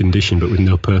in good condition, but with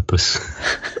no purpose.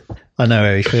 I know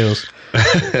how he feels.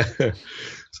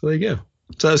 So there you go.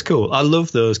 So that's cool. I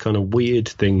love those kind of weird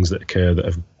things that occur that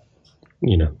have,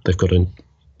 they've got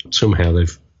somehow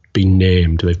they've been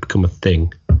named, they've become a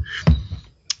thing.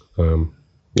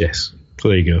 Yes. So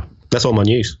there you go. That's all my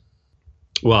news.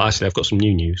 Well, actually, I've got some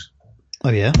new news.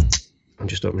 Oh, yeah? I'm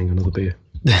just opening another beer.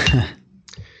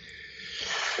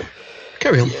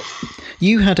 Carry on.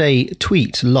 You had a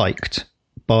tweet liked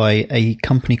by a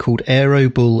company called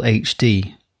Aerobull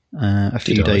HD a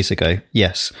few days ago.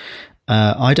 Yes.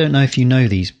 I don't know if you know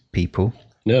these people.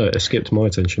 No, it escaped my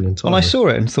attention entirely. Well, I saw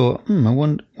it and thought, I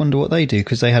wonder what they do,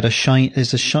 because they had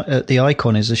the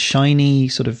icon is a shiny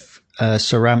sort of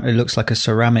ceramic. It looks like a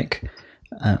ceramic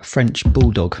French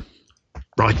bulldog.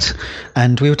 Right.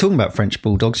 And we were talking about French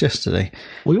bulldogs yesterday.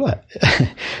 We were.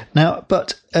 Now,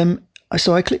 but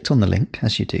so I clicked on the link,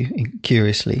 as you do,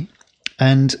 curiously,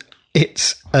 and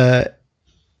it's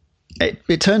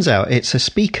it turns out it's a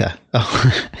speaker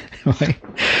right,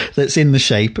 that's in the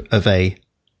shape of a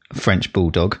French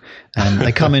bulldog, and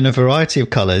they come in a variety of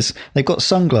colours. They've got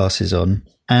sunglasses on,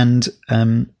 and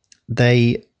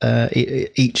they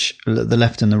each, the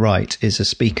left and the right, is a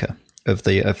speaker of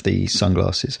the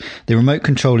sunglasses. The remote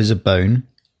control is a bone,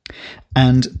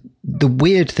 and the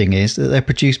weird thing is that they're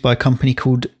produced by a company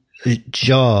called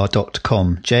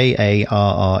Jarre.com,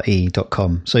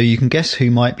 Jarre.com. So you can guess who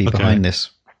might be behind this.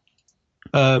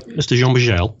 Mr.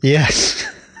 Jean-Michel. Yes.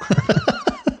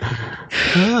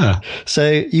 So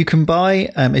you can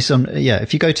buy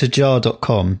if you go to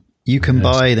Jarre.com, you can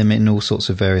buy them in all sorts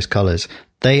of various colours.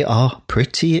 They are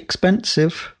pretty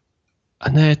expensive.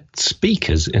 And they're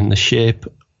speakers in the shape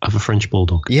of a French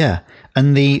bulldog. Yeah.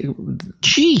 And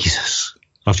Jesus.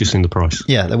 I've just seen the price.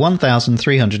 Yeah, they're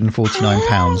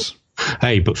 £1,349.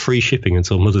 Hey, but free shipping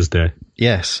until Mother's Day.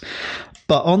 Yes.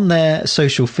 But on their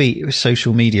social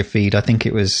media feed, I think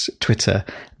it was Twitter,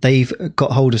 they've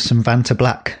got hold of some Vanta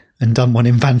Black and done one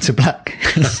in Vanta Black,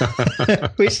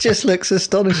 which just looks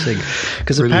astonishing.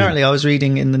 Because apparently I was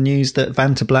reading in the news that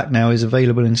Vanta Black now is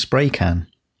available in spray can.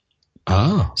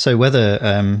 Oh. So whether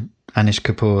Anish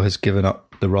Kapoor has given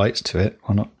up the rights to it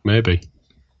or not. Maybe.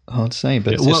 Hard to say.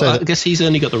 But I guess he's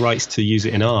only got the rights to use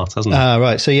it in art, hasn't he?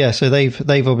 Right. So yeah, so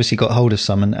they've obviously got hold of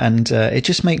some, and it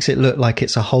just makes it look like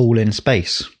it's a hole in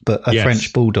space, but a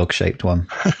French bulldog-shaped one.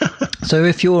 So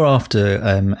if you're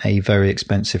after a very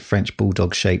expensive French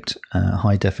bulldog-shaped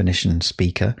high-definition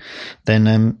speaker,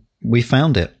 then we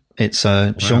found it. It's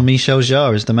Jean-Michel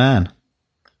Jarre is the man.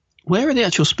 Where are the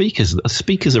actual speakers? The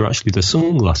speakers are actually the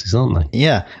sunglasses, aren't they?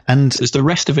 Yeah, and is the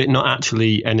rest of it not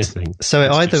actually anything? So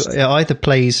it either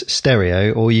plays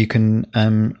stereo, or you can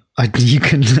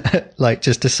like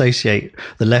just associate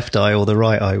the left eye or the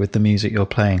right eye with the music you're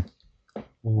playing.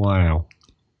 Wow.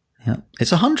 Yeah,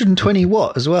 it's 120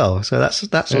 watt as well, so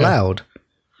that's loud.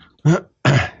 It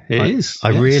is.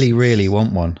 I really, really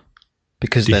want one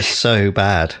because they're so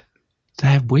bad.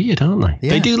 They're weird, aren't they?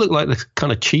 Yeah. They do look like the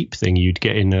kind of cheap thing you'd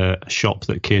get in a shop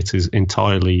that caters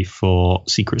entirely for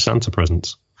Secret Santa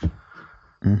presents.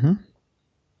 Mm-hmm.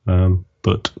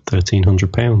 But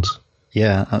 £1,300.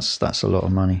 Yeah, that's a lot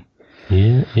of money.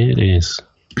 Yeah, it is.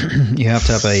 You have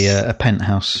to have a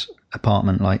penthouse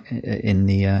apartment, like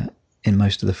in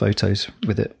most of the photos,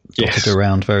 with it dotted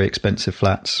around very expensive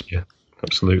flats. Yeah,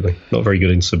 absolutely. Not very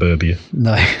good in suburbia.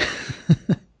 No.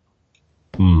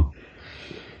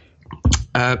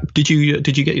 Did you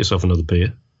get yourself another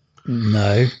beer?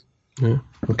 No. Yeah.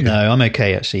 Okay. No, I'm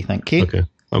okay actually, thank you. Okay.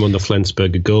 I'm on the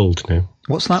Flensburger Gold now.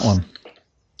 What's that one?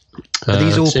 Are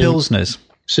these all Pilsners?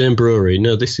 Same brewery.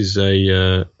 No, this is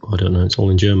I don't know, it's all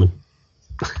in German.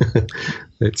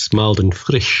 It's mild and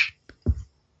frisch.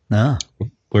 Ah.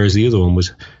 Whereas the other one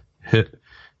was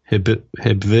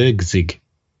Hebwergzig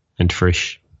and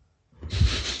Frisch.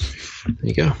 There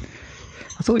you go.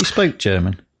 I thought you spoke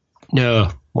German.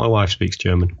 No, my wife speaks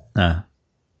German. Ah.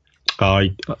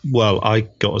 I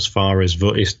got as far as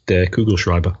 "Wo ist der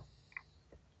Kugelschreiber?"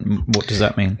 What does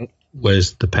that mean?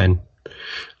 Where's the pen?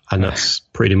 And that's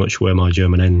pretty much where my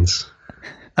German ends.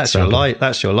 That's your life.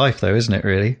 That's your life, though, isn't it?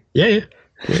 Really? Yeah,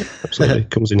 absolutely.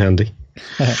 Comes in handy.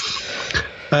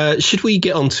 Should we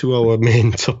get on to our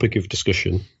main topic of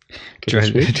discussion?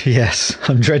 Yes,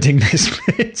 I'm dreading this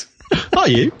bit. Are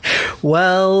you?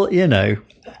 Well,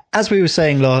 as we were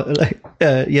saying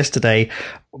yesterday,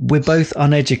 we're both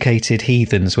uneducated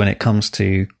heathens when it comes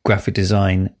to graphic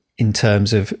design, in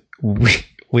terms of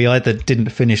we either didn't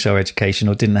finish our education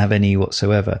or didn't have any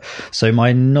whatsoever. So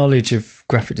my knowledge of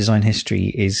graphic design history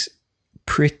is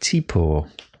pretty poor.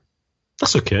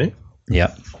 That's okay.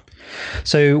 Yeah.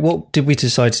 So what did we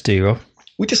decide to do, Rob?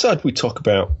 We decided we'd talk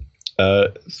about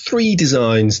 3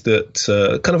 designs that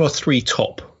kind of are 3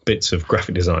 top bits of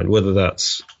graphic design, whether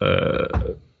that's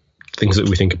things that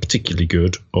we think are particularly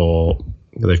good, or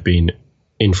they've been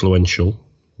influential,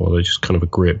 or they're just kind of a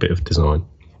great bit of design.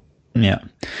 Yeah.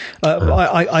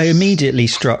 I immediately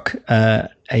struck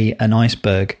an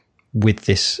iceberg with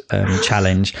this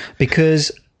challenge,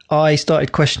 because I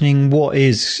started questioning what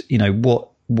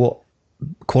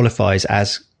qualifies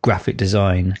as graphic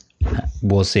design.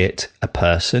 Was it a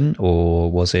person,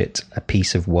 or was it a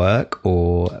piece of work,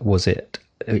 or was it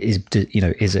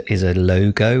is a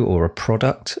logo or a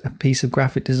product a piece of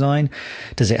graphic design?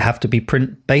 Does it have to be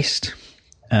print based?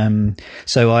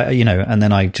 So I and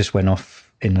then I just went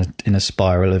off in a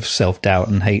spiral of self-doubt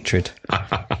and hatred.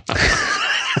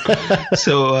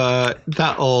 So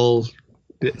that all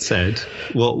said,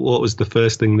 what was the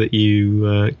first thing that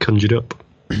you conjured up?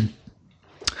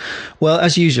 Well,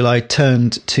 as usual, I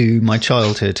turned to my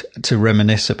childhood to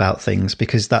reminisce about things,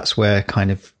 because that's where kind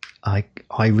of I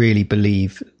really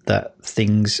believe that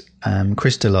things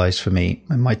crystallise for me,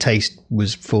 and my taste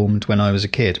was formed when I was a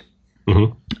kid.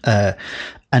 Mm-hmm.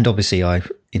 And obviously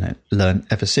I've learned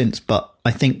ever since. But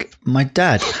I think my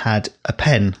dad had a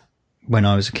pen when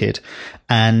I was a kid,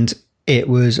 and it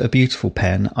was a beautiful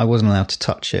pen. I wasn't allowed to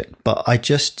touch it, but I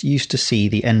just used to see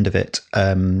the end of it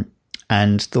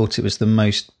and thought it was the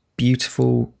most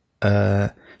beautiful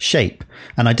shape.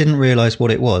 And I didn't realise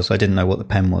what it was. I didn't know what the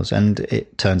pen was. And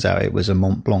it turns out it was a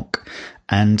Mont Blanc.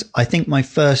 And I think my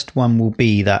first one will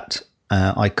be that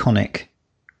iconic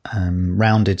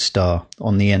rounded star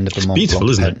on the end of the Mont beautiful,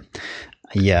 Blanc isn't pen.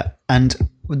 Yeah. And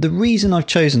the reason I've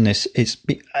chosen this is,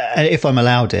 if I'm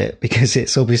allowed it, because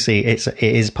it's obviously it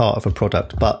is part of a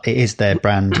product, but it is their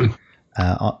brand.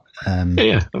 Yeah,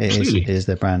 absolutely. It is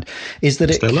their brand. Is that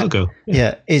it's their logo?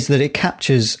 Yeah, is that it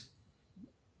captures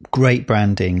great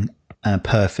branding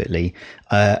perfectly.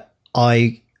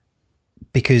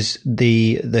 Because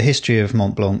the history of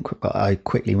Mont Blanc, I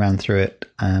quickly ran through it,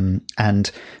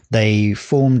 and they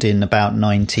formed in about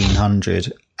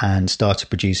 1900 and started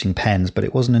producing pens, but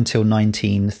it wasn't until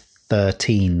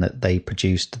 1913 that they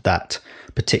produced that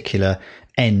particular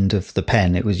end of the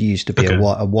pen. It was used to be a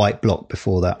white block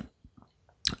before that.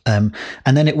 And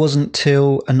then it wasn't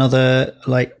till another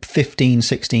 15,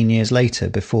 16 years later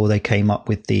before they came up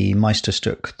with the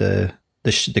Meisterstück, the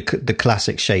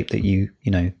classic shape that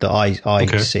I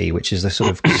see, which is the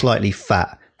sort of slightly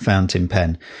fat fountain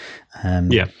pen.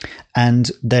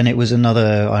 And then it was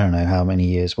another, I don't know how many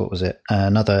years, what was it?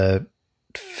 Another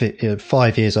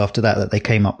 5 years after that they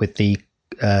came up with the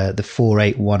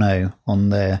 4810 on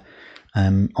the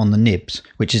nibs,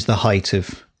 which is the height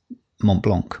of Mont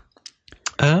Blanc.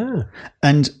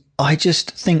 And I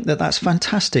just think that that's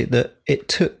fantastic that it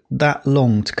took that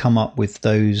long to come up with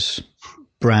those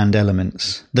brand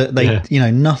elements, that they,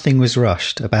 nothing was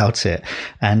rushed about it.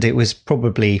 And it was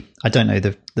probably, I don't know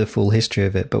the full history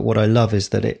of it, but what I love is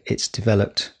that it's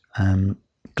developed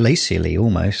glacially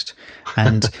almost,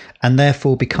 and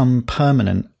therefore become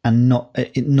permanent and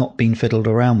not been fiddled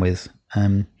around with.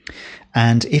 And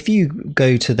if you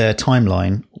go to their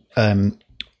timeline,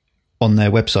 on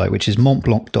their website, which is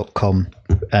montblanc.com,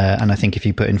 and I think if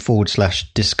you put in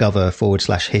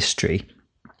 /discover/history,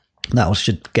 that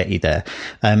should get you there.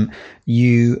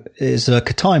 There's a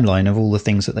timeline of all the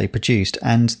things that they produced,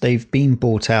 and they've been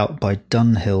bought out by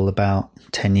Dunhill about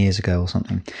 10 years ago or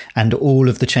something. And all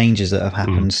of the changes that have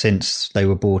happened since they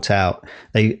were bought out,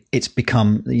 it's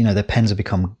become, their pens have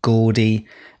become gaudy,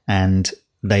 and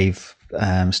they've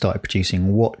started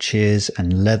producing watches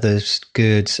and leather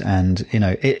goods, and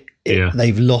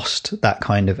they've lost that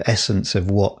kind of essence of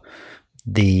what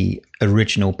the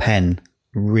original pen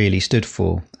really stood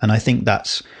for. And I think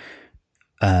that's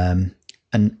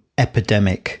an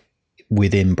epidemic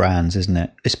within brands, isn't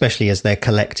it? Especially as they're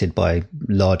collected by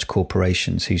large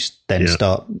corporations who then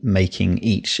start making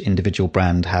each individual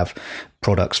brand have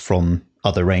products from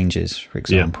other ranges, for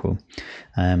example.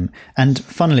 And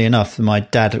funnily enough, my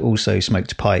dad also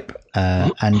smoked a pipe,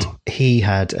 and he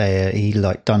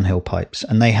liked Dunhill pipes,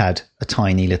 and they had a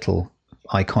tiny little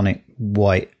iconic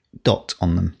white dot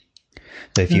on them.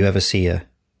 So if you ever see a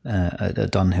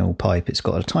Dunhill pipe, it's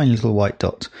got a tiny little white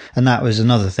dot, and that was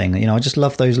another thing. I just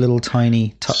love those little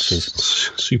tiny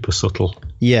touches. Super subtle.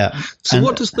 Yeah. So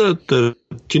what does do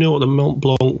you know what the Mont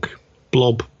Blanc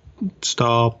blob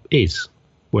star is?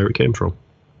 Where it came from?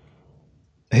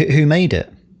 Who made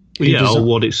it? Or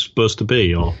what it's supposed to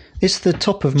be, or it's the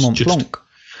top of Mont Blanc.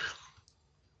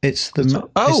 It's the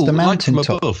mountain like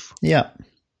from top. Above. Yeah.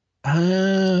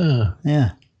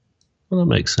 Yeah. Well, that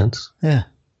makes sense. Yeah.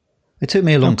 It took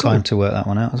me a long time to work that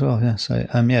one out as well. Yeah. So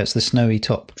it's the snowy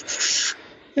top.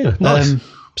 Yeah. Nice.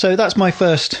 So that's my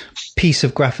first piece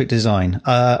of graphic design.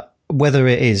 Whether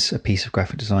it is a piece of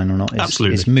graphic design or not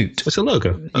is moot. It's a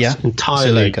logo. That's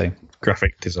entirely it's a logo.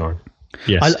 Graphic design.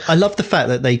 Yes. I love the fact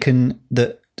that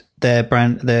their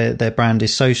brand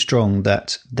is so strong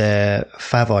that their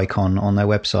fav icon on their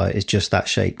website is just that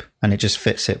shape, and it just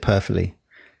fits it perfectly.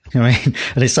 You know what I mean?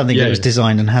 And it's something that was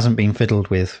designed and hasn't been fiddled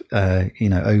with,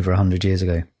 over 100 years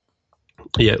ago.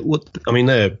 Yeah,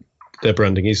 their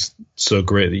branding is so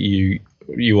great that you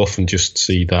often just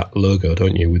see that logo,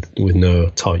 don't you, with no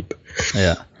type.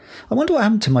 Yeah. I wonder what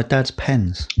happened to my dad's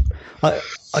pens,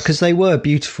 because they were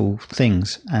beautiful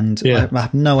things, and I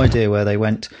have no idea where they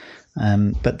went.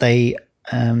 But they,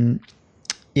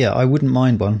 I wouldn't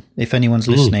mind one if anyone's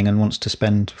listening and wants to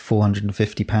spend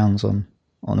 £450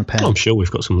 on a pen. I'm sure we've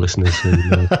got some listeners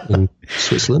in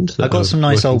Switzerland. I've got some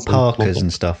nice old Parkers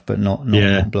and stuff, but not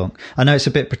Mont Blanc. I know it's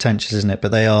a bit pretentious, isn't it?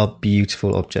 But they are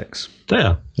beautiful objects. They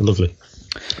are. They're lovely.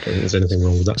 I don't think there's anything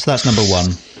wrong with that. So that's number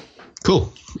one.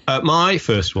 Cool. My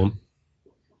first one,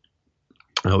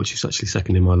 which is actually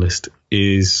second in my list,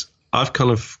 is I've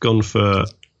kind of gone for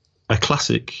a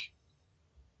classic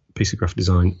piece of graphic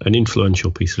design, an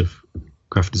influential piece of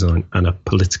graphic design, and a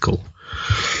political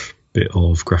bit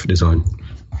of graphic design.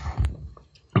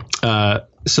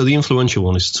 So the influential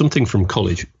one is something from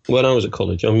college. When I was at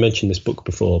college, I've mentioned this book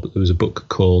before, but there was a book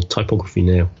called Typography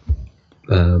Now.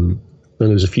 And there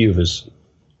was a few of us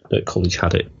at college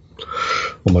had it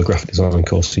on my graphic design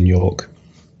course in York.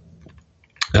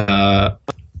 And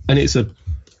it's a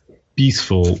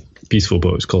beautiful, beautiful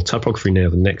book. It's called Typography Now,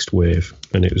 The Next Wave.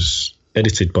 And it was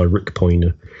edited by Rick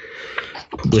Poyner.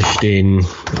 Published in,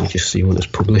 let me just see when it was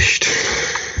published,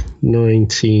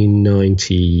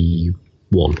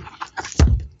 1991.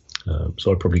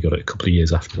 So I probably got it a couple of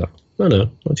years after that.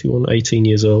 No, 91, 18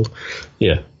 years old.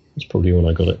 Yeah, that's probably when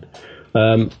I got it.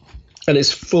 And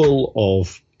it's full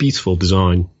of beautiful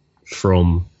design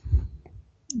from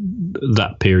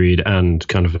that period and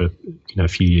kind of a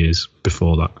few years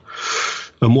before that.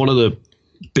 And one of the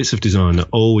bits of design that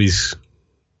always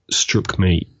struck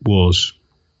me was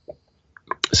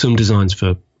some designs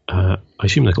for, I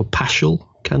assume they're called paschal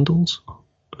candles,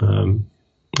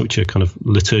 which are kind of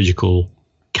liturgical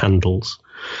candles,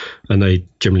 and they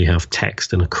generally have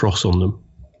text and a cross on them.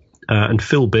 And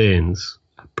Phil Baines,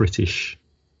 a British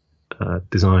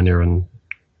designer and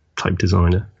type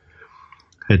designer,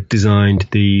 had designed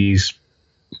these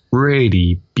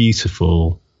really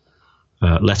beautiful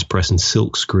letterpress and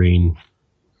silkscreen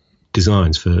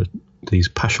designs for these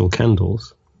paschal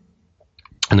candles.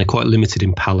 And they're quite limited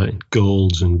in palette,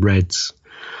 golds and reds.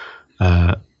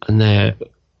 And they're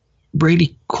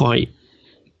really quite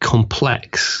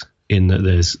complex in that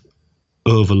there's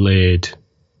overlaid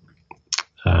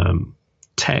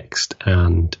text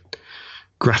and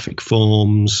graphic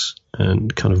forms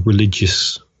and kind of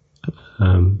religious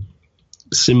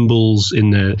symbols in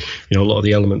there. A lot of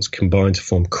the elements combine to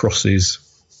form crosses.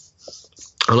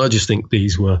 And I just think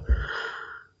these were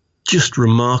just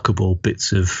remarkable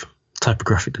bits of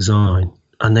typographic design,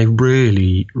 and they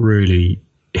really, really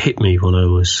hit me when I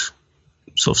was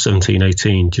sort of 17,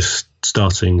 18, just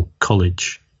starting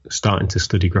college, starting to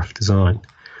study graphic design,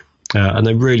 and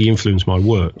they really influenced my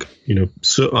work.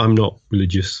 So I'm not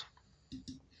religious.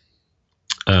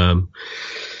 I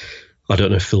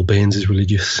don't know if Phil Baines is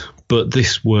religious, but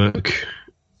this work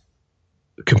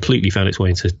completely found its way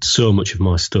into so much of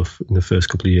my stuff in the first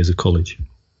couple of years of college.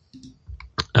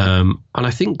 And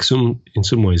I think in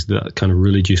some ways that kind of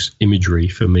religious imagery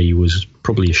for me was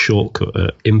probably a shortcut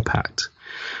at impact.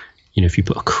 If you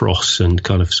put a cross and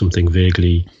kind of something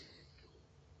vaguely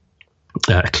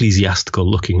ecclesiastical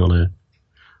looking on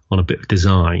on a bit of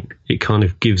design, it kind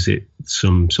of gives it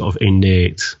some sort of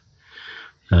innate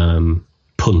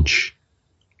punch.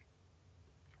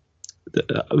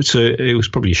 So it was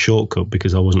probably a shortcut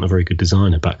because I wasn't a very good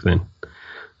designer back then.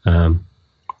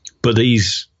 But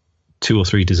these 2 or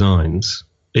 3 designs,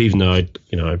 even though I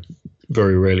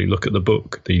very rarely look at the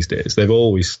book these days, they've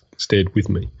always stayed with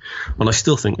me, and I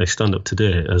still think they stand up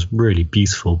today as really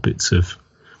beautiful bits of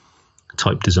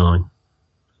type design.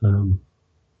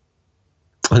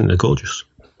 I think they're gorgeous.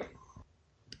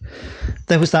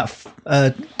 There was that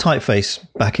typeface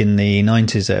back in the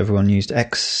 90s that everyone used.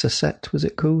 Exocet, was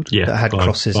it called? Yeah, that had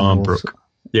crosses. Barnbrook.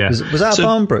 Yeah, was that a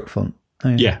Barnbrook font?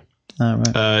 Oh, yeah. Oh,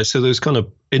 right. So there's kind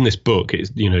of in this book,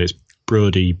 it's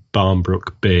Brodie,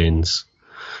 Barnbrook, Baines.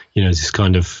 This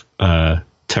kind of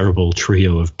terrible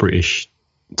trio of British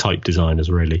type designers,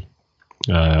 really,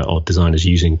 or designers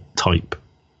using type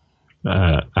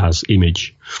as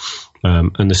image.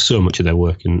 And there's so much of their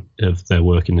work in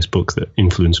this book that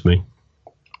influenced me.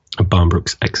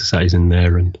 Barnbrook's exercise in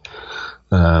there, and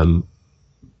and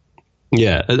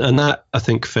that I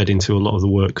think fed into a lot of the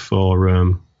work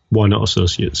for Why Not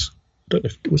Associates. I don't know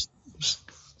if it was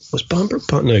Barnbrook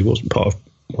part. No, he wasn't part of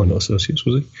Why Not Associates,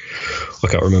 was he? I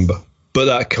can't remember. But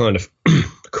that kind of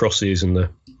crosses and the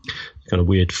kind of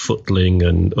weird footling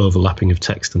and overlapping of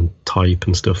text and type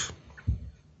and stuff.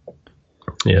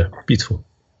 Yeah, beautiful.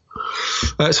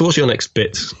 So what's your next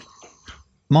bit?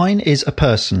 Mine is a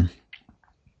person.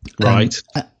 Right.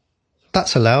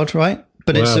 That's allowed, right?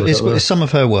 But it's some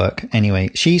of her work. Anyway,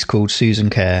 she's called Susan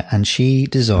Kerr, and she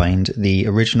designed the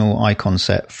original icon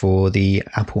set for the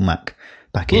Apple Mac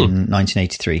back in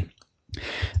 1983.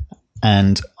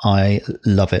 And I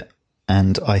love it.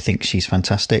 And I think she's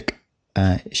fantastic.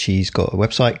 She's got a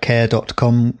website,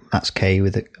 care.com. That's K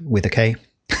with a K.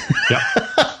 Yeah.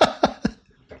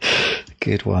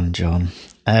 Good one, John.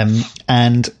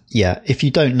 And yeah, if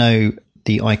you don't know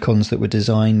the icons that were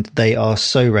designed, they are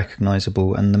so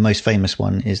recognizable. And the most famous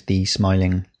one is the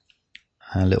smiling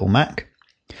little Mac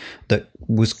that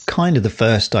was kind of the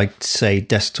first, I'd say,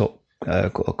 desktop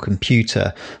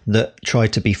computer that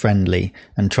tried to be friendly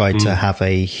and tried to have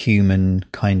a human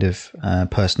kind of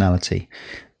personality.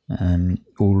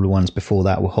 All the ones before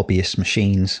that were hobbyist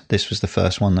machines. This was the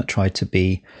first one that tried to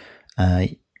be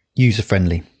user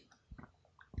friendly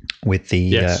with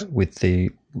the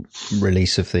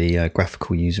release of the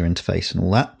graphical user interface and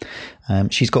all that.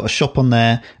 She's got a shop on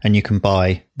there, and you can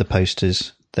buy the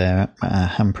posters. They're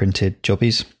hand printed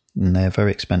jobbies, and they're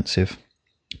very expensive,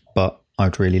 but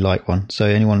I'd really like one. So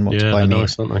anyone wants to buy me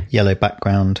nice, aren't they? Yellow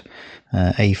background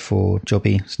A4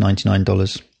 jobby, it's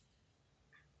 $99.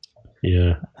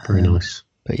 Yeah, very nice.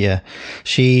 But yeah,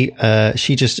 she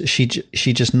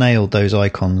just nailed those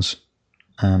icons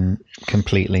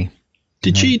completely.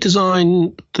 Did she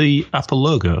design the Apple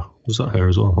logo? Was that her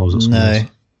as well? Or was it someone else?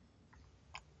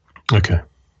 Okay.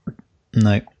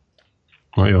 No.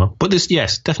 Right you are. But this,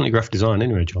 yes, definitely graphic design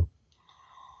anyway, John.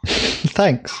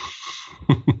 Thanks.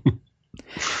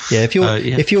 Yeah, if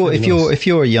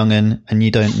you're a young'un and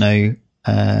you don't know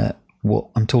what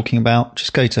I'm talking about,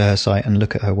 just go to her site and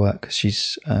look at her work.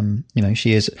 She's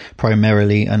she is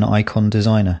primarily an icon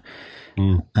designer,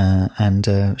 and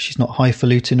she's not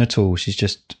highfalutin at all. She's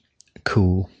just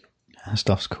cool. Her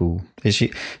stuff's cool.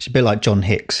 She's a bit like John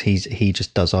Hicks. He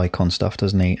just does icon stuff,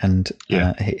 doesn't he? And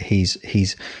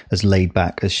he's as laid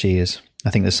back as she is. I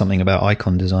think there's something about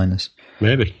icon designers.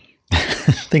 Maybe. I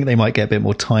think they might get a bit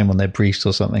more time on their briefs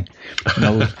or something.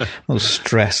 No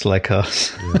stress like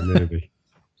us. Yeah, maybe.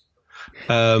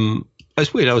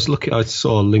 It's weird. I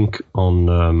saw a link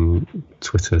on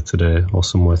Twitter today or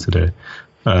somewhere today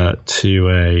to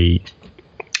a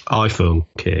iPhone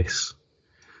case,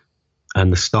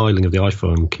 and the styling of the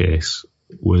iPhone case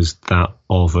was that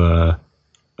of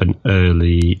an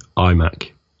early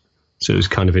iMac. So it was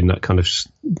kind of in that kind of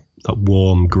that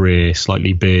warm grey,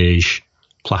 slightly beige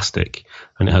plastic,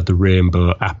 and it had the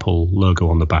rainbow Apple logo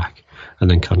on the back,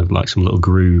 and then kind of like some little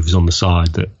grooves on the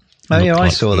side that. Oh yeah, I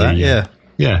saw that. Yeah.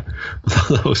 I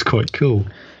thought that was quite cool.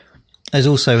 There's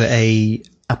also a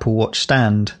Apple Watch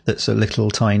stand that's a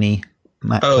little tiny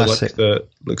Mac Classic.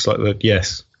 Looks like the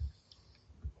yes.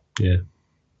 Yeah.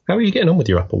 How are you getting on with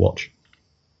your Apple Watch?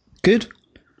 Good.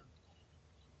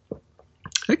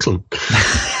 Excellent.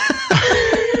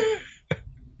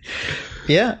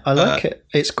 Yeah, I like it.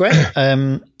 It's great.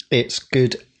 It's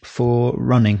good for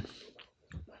running.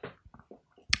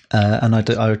 And I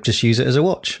just use it as a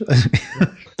watch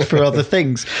for other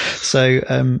things. So,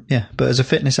 but as a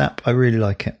fitness app, I really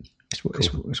like it.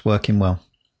 It's working well.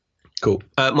 Cool.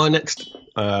 My next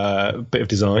bit of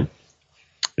design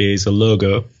is a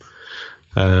logo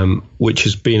which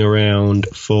has been around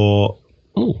for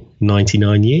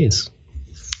 99 years.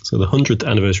 So the 100th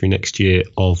anniversary next year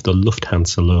of the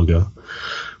Lufthansa logo,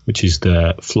 which is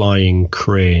the flying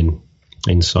crane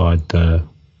inside the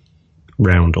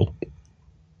roundel.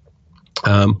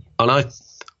 And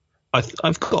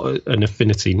I've got an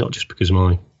affinity, not just because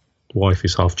my wife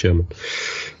is half German,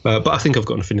 but I think I've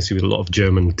got an affinity with a lot of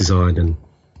German design,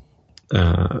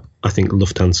 and I think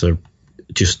Lufthansa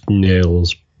just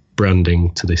nails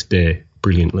branding to this day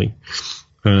brilliantly.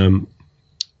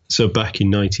 So back in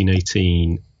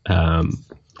 1918,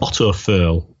 Otto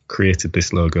Ferl created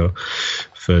this logo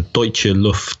for Deutsche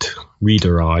Luft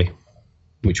Reederei,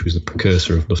 which was the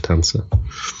precursor of Lufthansa.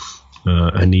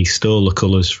 And he stole the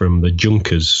colours from the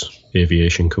Junkers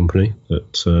aviation company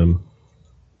that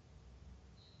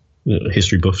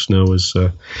history buffs know as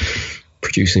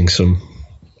producing some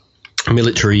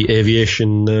military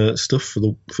aviation stuff for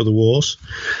the wars.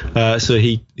 So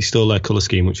he stole their colour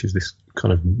scheme, which is this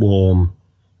kind of warm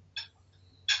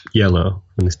yellow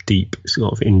and this deep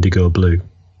sort of indigo blue,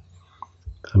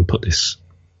 and put this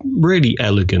really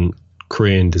elegant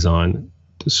crane design,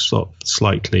 this sort of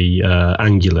slightly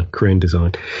angular crane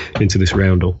design into this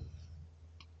roundel.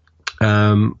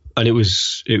 And it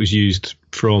was used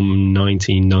from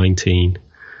 1919,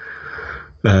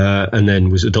 and then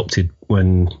was adopted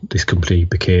when this company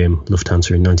became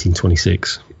Lufthansa in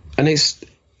 1926. And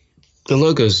the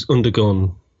logo's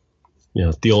undergone,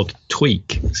 the odd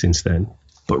tweak since then,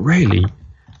 but really,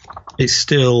 it's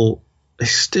still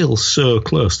so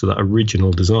close to that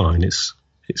original design. It's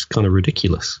kind of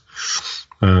ridiculous.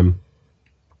 And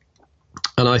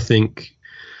I think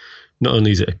not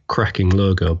only is it a cracking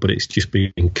logo, but it's just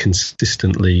being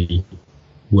consistently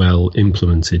well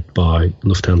implemented by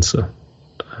Lufthansa.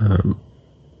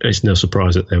 It's no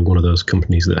surprise that they're one of those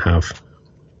companies that have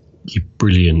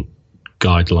brilliant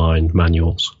guideline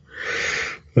manuals.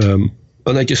 And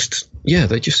they just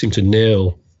seem to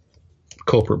nail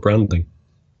corporate branding.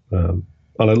 And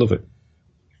I love it.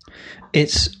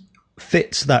 It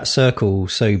fits that circle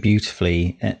so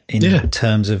beautifully in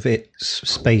terms of its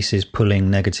spaces pulling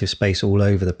negative space all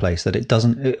over the place, that it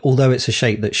doesn't, although it's a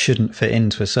shape that shouldn't fit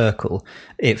into a circle,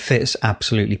 it fits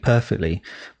absolutely perfectly.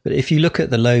 But if you look at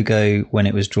the logo when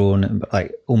it was drawn,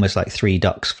 almost like three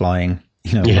ducks flying,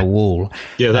 on a wall.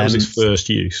 Yeah, that was its first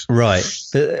use. Right.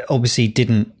 But it obviously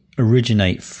didn't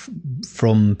originate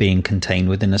from being contained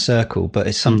within a circle, but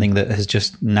it's something that has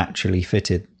just naturally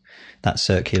fitted that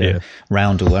circular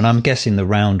roundel. And I'm guessing the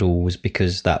roundel was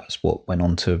because that's what went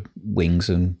onto wings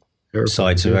and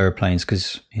sides of aeroplanes,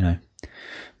 because,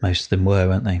 most of them were,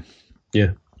 weren't they?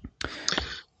 Yeah.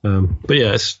 But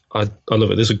yeah, I love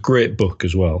it. There's a great book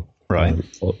as well, right,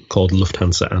 called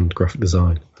Lufthansa and Graphic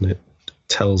Design, and it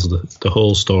tells the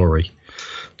whole story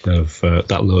of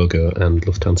that logo and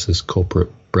Lufthansa's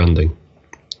corporate branding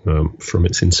from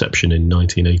its inception in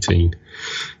 1918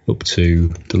 up to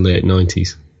the late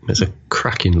 90s. It's a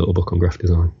cracking little book on graphic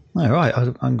design. Oh, right.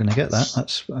 I'm going to get that.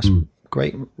 That's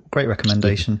great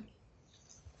recommendation.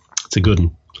 It's a good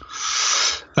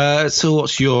one. So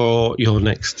what's your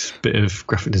next bit of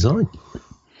graphic design?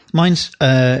 Mine's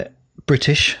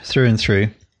British through and through.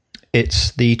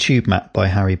 It's the Tube Map by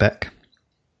Harry Beck.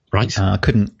 Right. I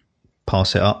couldn't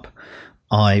pass it up.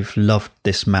 I've loved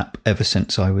this map ever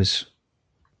since I was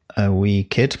a wee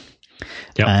kid.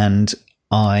 Yep. And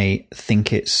I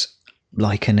think it's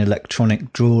like an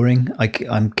electronic drawing.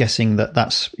 I'm guessing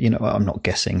that's, I'm not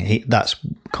guessing. That's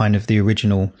kind of the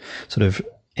original sort of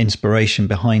inspiration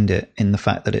behind it, in the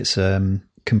fact that it's a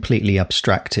completely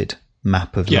abstracted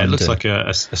map of London. Yeah, it looks like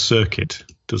a circuit,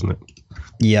 doesn't it?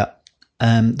 Yeah.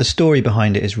 The story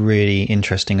behind it is really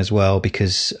interesting as well,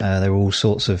 because there were all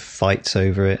sorts of fights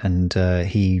over it, and I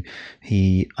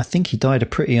think he died a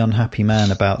pretty unhappy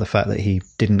man about the fact that he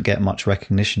didn't get much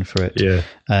recognition for it. Yeah.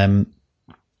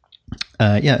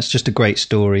 It's just a great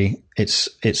story.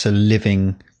 It's a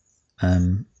living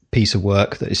piece of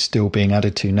work that is still being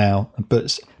added to now,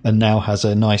 and now has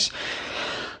a nice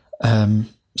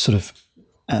sort of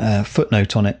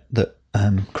footnote on it that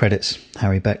credits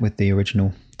Harry Beck with the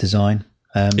original design.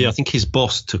 I think his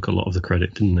boss took a lot of the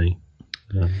credit, didn't he?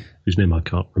 Whose name I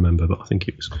can't remember, but I think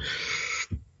it was.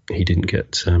 He didn't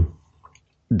get.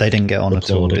 They didn't get on at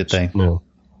all, did they? No.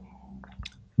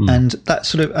 And that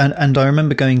sort of, and I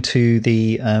remember going to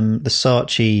the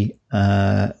Saatchi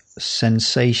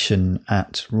Sensation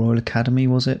at Royal Academy,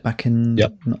 was it back in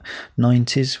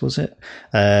 90s? Was it?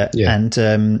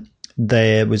 And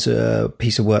there was a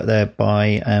piece of work there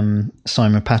by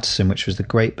Simon Patterson, which was The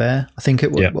Great Bear. I think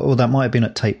it was, well, that might have been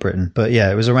at Tate Britain, but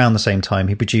yeah, it was around the same time.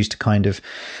 He produced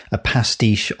a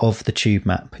pastiche of the tube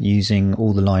map using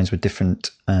all the lines with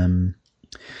different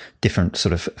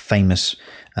sort of famous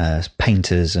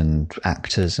painters and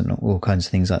actors and all kinds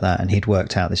of things like that. And he'd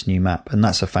worked out this new map, and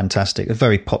that's a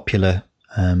very popular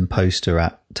poster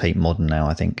at Tate Modern now,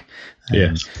 I think.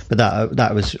 But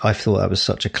I thought that was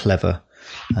such a clever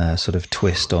sort of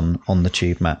twist on the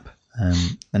tube map,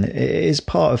 and it is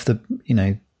part of the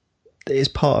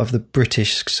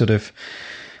British sort of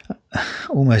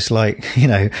almost like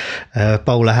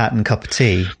bowler hat and cup of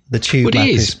tea. The tube map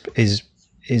is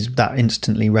that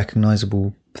instantly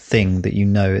recognisable thing that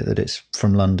that it's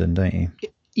from London, don't you?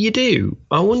 You do.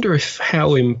 I wonder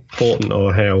how important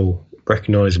or how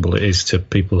recognisable it is to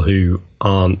people who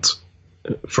aren't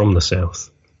from the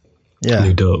south,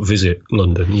 who don't visit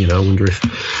London. I wonder if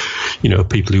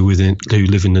people who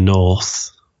live in the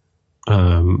north,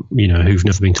 who've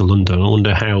never been to London. I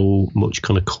wonder how much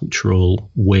kind of cultural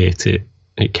weight it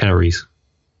carries.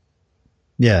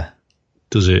 Yeah.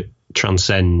 Does it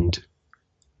transcend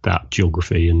that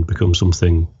geography and become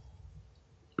something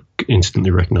instantly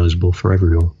recognisable for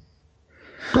everyone?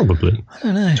 Probably. I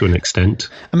don't know. To an extent.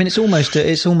 I mean, it's almost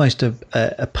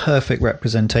a perfect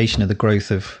representation of the growth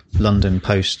of London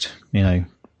post,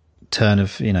 turn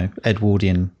of,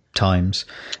 Edwardian times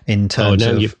in terms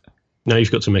of... Now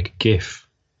you've got to make a GIF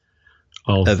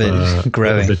of it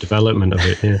growing. Of the development of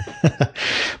it, yeah.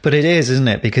 But it is, isn't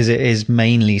it? Because it is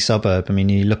mainly suburb. I mean,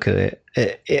 you look at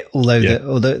it,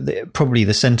 although probably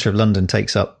the centre of London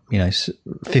takes up,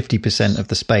 50% of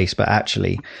the space, but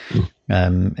actually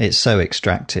it's so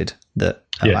abstracted that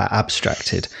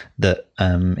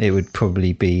it would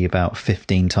probably be about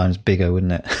 15 times bigger,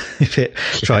 wouldn't it, if it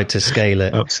tried to scale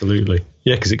it? Absolutely.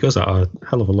 Yeah, because it goes out a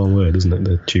hell of a long way, doesn't it,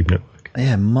 the tube network?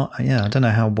 Yeah, I don't know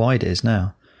how wide it is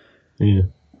now. Yeah.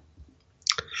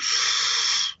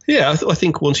 Yeah, I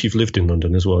think once you've lived in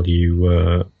London as well,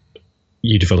 you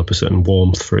develop a certain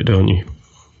warmth for it, don't you?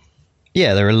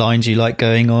 Yeah, there are lines you like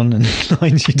going on and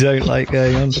lines you don't like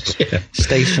going on. Yeah.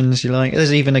 Stations you like.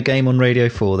 There's even a game on Radio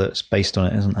 4 that's based on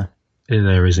it, isn't there? Yeah,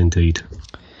 there is indeed.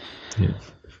 Yeah.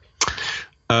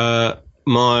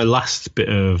 My last bit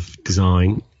of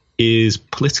design is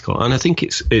political, and I think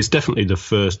it's definitely the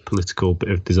first political bit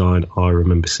of design I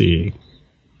remember seeing.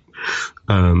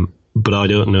 But I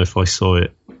don't know if I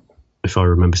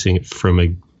remember seeing it from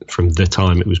the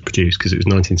time it was produced, because it was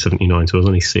 1979, so I was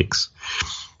only 6.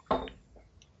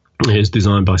 It was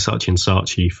designed by Saatchi &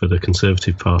 Saatchi for the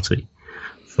Conservative Party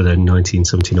for their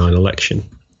 1979 election,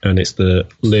 and it's the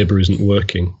Labour Isn't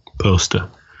Working poster,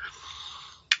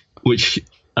 which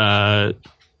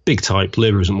big type,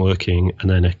 Labour Isn't Working,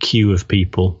 and then a queue of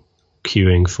people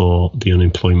queuing for the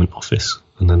unemployment office.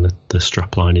 And then the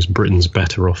strapline is Britain's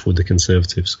better off with the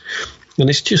Conservatives. And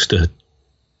it's just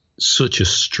such a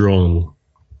strong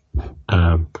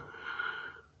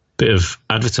bit of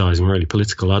advertising, really,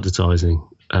 political advertising.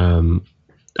 I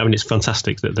mean, it's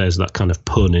fantastic that there's that kind of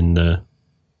pun in the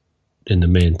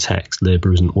main text,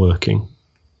 Labour Isn't Working.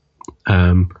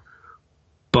 But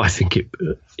I think it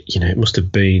must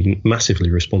have been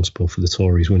massively responsible for the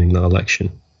Tories winning that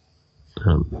election.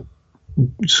 I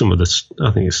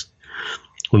think it's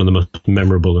one of the most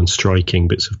memorable and striking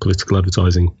bits of political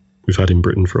advertising we've had in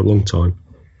Britain for a long time.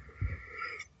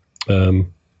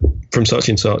 From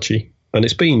Saatchi & Saatchi, and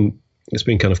it's been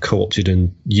kind of co-opted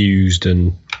and used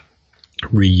and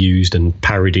reused and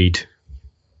parodied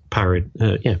for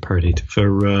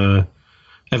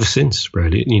ever since.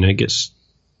 Really, it gets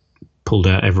pulled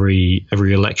out every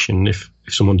election. If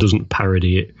someone doesn't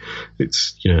parody it,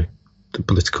 it's the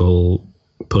political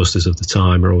posters of the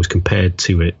time are always compared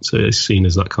to it, so it's seen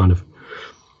as that kind of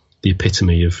the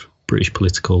epitome of British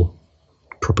political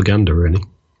propaganda, really.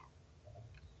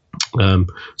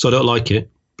 So I don't like it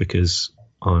because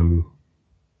I'm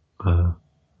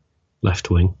left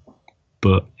wing,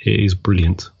 but it is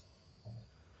brilliant.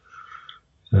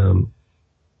 Love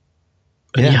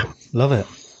it.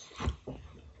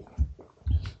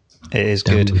 It is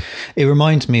good. It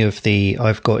reminds me of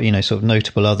I've got, sort of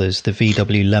notable others, the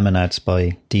VW Lemon ads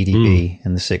by DDB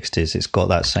in the 60s. It's got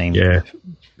that same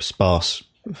sparse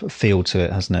feel to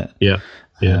it, hasn't it? Yeah.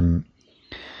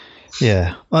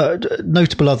 Yeah.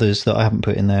 Notable others that I haven't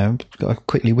put in there. I'll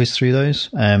quickly whiz through those.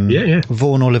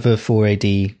 Vaughan Oliver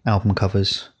 4AD album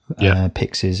covers,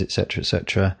 Pixies, etc.,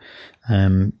 etc.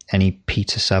 Any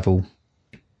Peter Saville.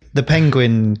 The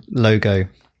Penguin logo.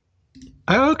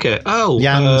 Oh, okay. Oh,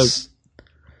 Jans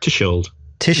Tischold.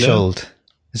 No?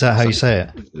 Is that how you say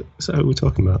it? Is that what we're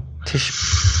talking about?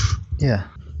 Yeah.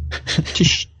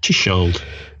 Tishold.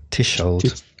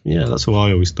 Tishold. Yeah, that's what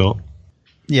I always thought.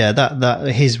 Yeah, that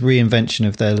his reinvention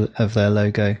of their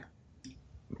logo,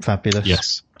 fabulous.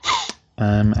 Yes.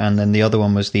 And then the other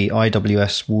one was the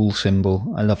IWS wool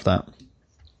symbol. I love that.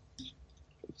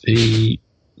 The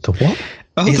what?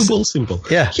 Oh, the wool symbol.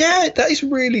 Yeah. Yeah, that is a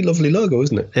really lovely logo,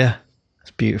 isn't it? Yeah,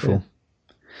 it's beautiful. Yeah.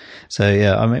 So,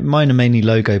 yeah, I mean, mine are mainly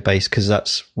logo based because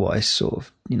that's what I sort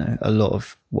of, a lot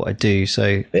of what I do.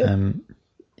 So,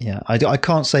 I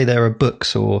can't say there are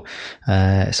books or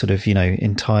sort of,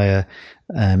 entire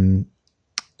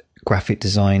graphic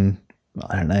design,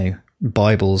 I don't know,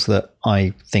 Bibles that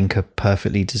I think are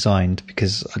perfectly designed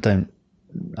because I don't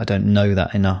know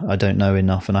that enough. I don't know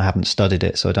enough, and I haven't studied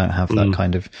it, so I don't have that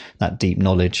kind of that deep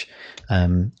knowledge.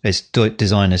 It's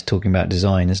designers talking about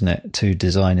design, isn't it? Two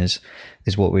designers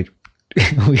is what we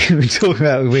talk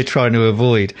about. We're trying to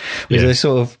avoid. Yeah. Those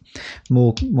sort of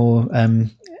more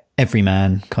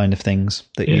everyman kind of things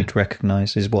that you'd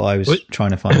recognise is what I was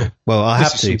trying to find. Well, I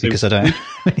have to because I don't.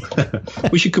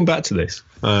 We should come back to this.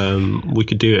 We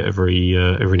could do it every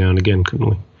now and again, couldn't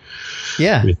we?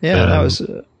 Yeah, that was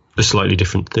a slightly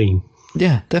different theme.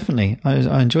 Yeah, definitely.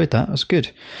 I enjoyed that. That was good.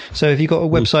 So have you got a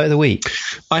website of the week?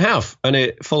 I have, and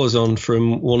it follows on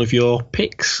from one of your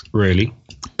picks, really,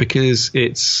 because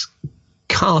it's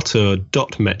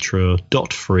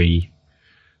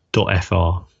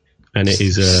carto.metro.free.fr. And it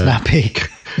is snappy,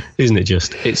 isn't it?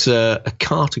 It's a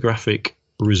cartographic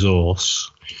resource,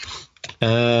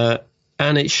 and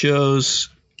it shows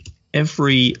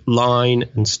every line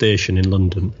and station in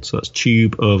London. So that's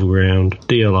tube, overground,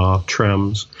 DLR,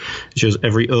 trams. It shows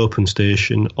every open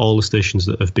station, all the stations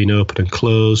that have been opened and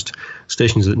closed,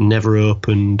 stations that never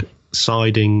opened,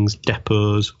 sidings,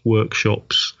 depots,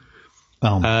 workshops.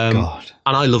 Oh my God!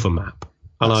 And I love a map.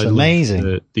 And That's I amazing.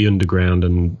 love the underground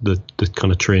and the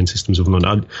kind of train systems of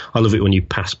London. I love it when you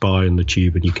pass by on the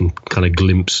tube and you can kind of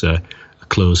glimpse a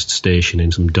closed station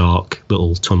in some dark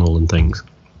little tunnel and things.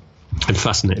 I'm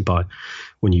fascinated by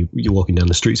when you're walking down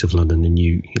the streets of London and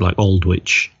you like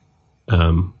Aldwych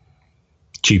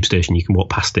tube station. You can walk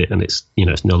past it and it's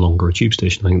no longer a tube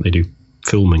station. I think they do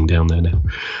filming down there now.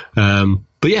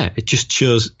 But yeah, it just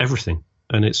shows everything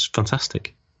and it's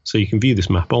fantastic. So you can view this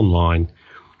map online.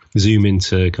 Zoom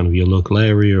into kind of your local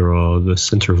area or the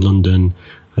centre of London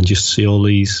and just see all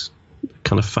these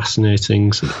kind of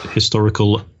fascinating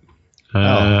historical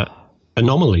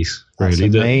anomalies, really.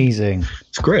 That's amazing.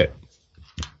 It's great.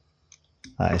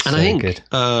 That is and so I think, good.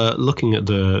 Looking at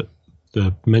the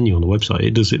menu on the website,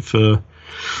 it does it for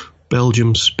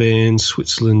Belgium, Spain,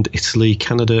 Switzerland, Italy,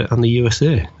 Canada and the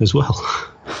USA as well.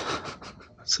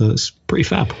 So it's pretty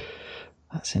fab.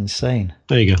 That's insane.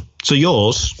 There you go. So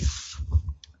yours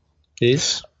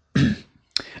is?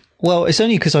 Well, it's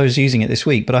only because I was using it this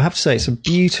week, but I have to say it's a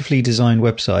beautifully designed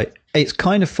website. It's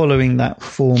kind of following that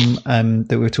form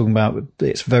that we were talking about.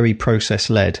 It's very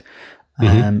process-led.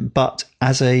 But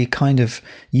as a kind of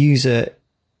user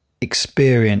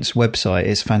experience website,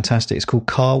 it's fantastic. It's called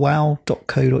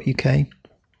carwow.co.uk.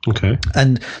 Okay.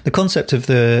 And the concept of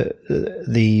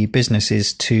the business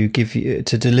is to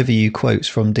deliver you quotes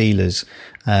from dealers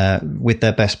with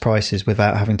their best prices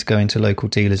without having to go into local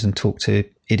dealers and talk to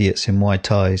idiots in wide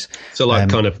ties. So like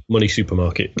kind of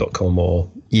moneysupermarket.com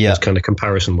or those kind of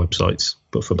comparison websites,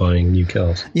 but for buying new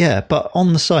cars. Yeah, but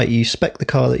on the site you spec the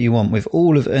car that you want with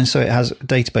all of, and so it has a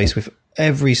database with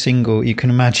every single you can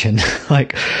imagine,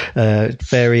 like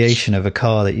variation of a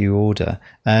car that you order,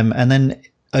 and then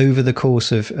over the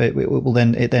course of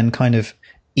it then kind of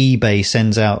eBay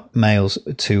sends out mails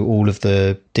to all of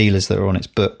the dealers that are on its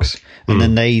books, and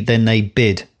then they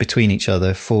bid between each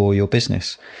other for your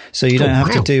business. So you don't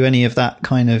have to do any of that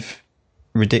kind of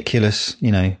ridiculous,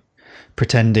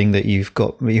 pretending that you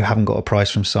haven't got a price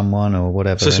from someone or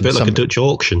whatever. So it's a bit like a Dutch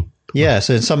auction. Yeah,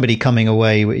 so somebody coming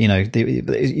away,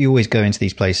 you always go into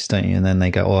these places, don't you? And then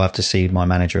they go, "Oh, I have to see my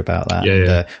manager about that."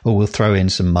 Yeah, or we'll throw in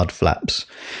some mud flaps.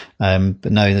 But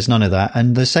no, there's none of that.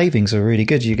 And the savings are really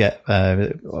good. You get,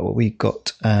 we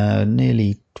got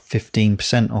nearly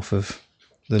 15% off of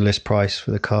the list price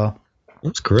for the car.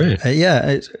 That's great.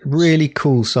 Yeah, it's a really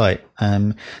cool site.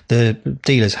 The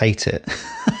dealers hate it.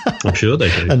 I'm sure they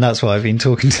do. And that's what I've been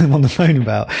talking to them on the phone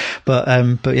about. But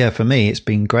yeah, for me, it's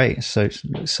been great. So it's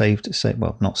not saved us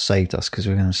because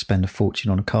we're going to spend a fortune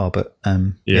on a car. But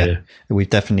we've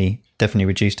definitely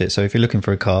reduced it. So if you're looking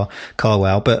for a car,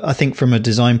 CarWow. But I think from a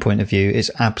design point of view,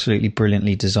 it's absolutely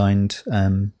brilliantly designed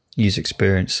user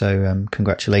experience. So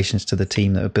congratulations to the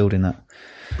team that are building that.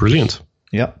 Brilliant.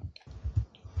 Yep.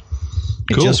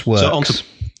 It Cool. just works. So on to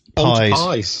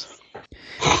pies.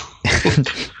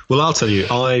 Well, I'll tell you,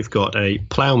 I've got a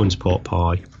ploughman's pot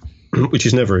pie, which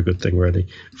is never a good thing, really,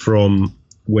 from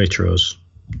Waitrose.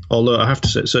 Although I have to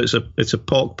say, so it's a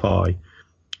pork pie,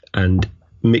 and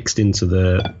mixed into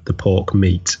the pork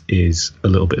meat is a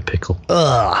little bit of pickle.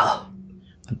 Ugh.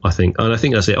 I think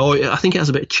that's it. Oh, I think it has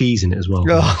a bit of cheese in it as well.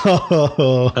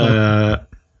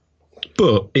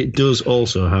 But it does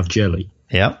also have jelly.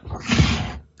 Yeah.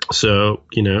 So,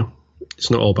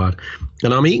 it's not all bad.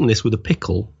 And I'm eating this with a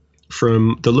pickle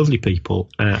from the lovely people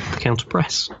at the Counter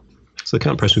Press. So the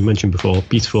Counter Press we've mentioned before,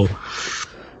 beautiful.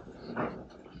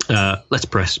 Let's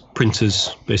Press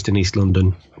printers based in East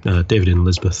London, David and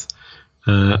Elizabeth.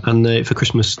 And for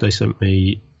Christmas they sent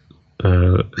me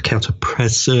a Counter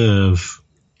Preserve.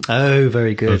 Oh,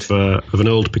 very good. Of an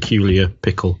old peculiar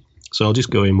pickle. So I'll just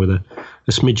go in with a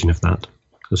smidgen of that.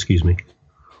 Excuse me.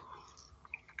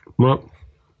 Well,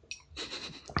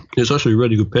 it's actually a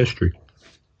really good pastry.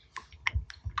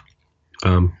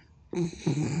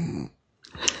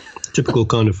 Typical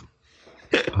kind of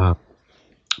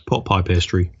pot pie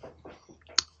pastry.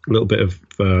 A little bit of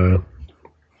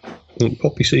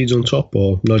poppy seeds on top,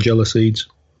 or nigella seeds.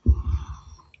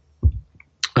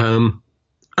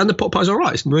 And the pot pie's all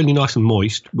right. It's really nice and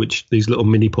moist, which these little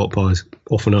mini pot pies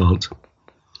often aren't.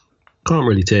 Can't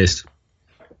really taste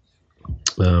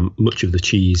much of the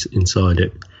cheese inside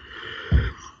it.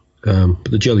 But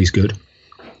the jelly's good.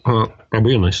 I'll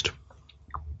be honest.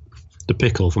 The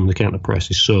pickle from the Counter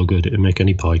Press is so good, it'll make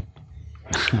any pie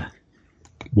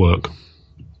work.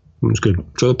 It's good.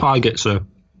 So the pie gets a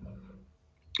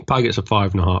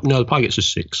 5.5. No, the pie gets a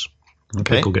 6.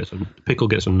 Okay. Pickle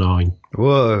gets a 9.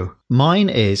 Whoa. Mine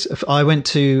is, I went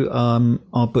to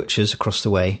our butcher's across the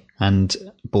way and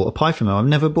bought a pie from them. I've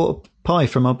never bought a pie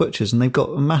from our butcher's, and they've got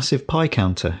a massive pie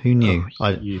counter. Who knew?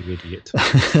 You idiot.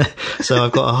 So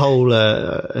I've got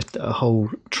a whole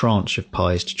tranche of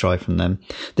pies to try from them.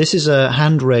 This is a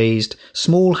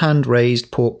small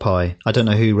hand-raised pork pie. I don't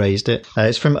know who raised it.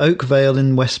 It's from Oak Vale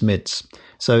in West Mids.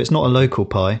 So it's not a local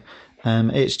pie.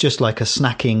 It's just like a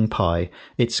snacking pie.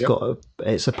 It's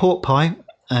a pork pie,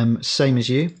 same as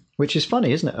you, which is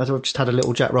funny, isn't it? I've just had a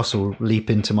little Jack Russell leap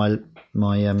into my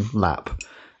lap.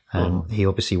 He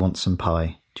obviously wants some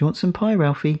pie. Do you want some pie,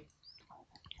 Ralphie?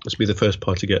 Must be the first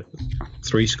pie to get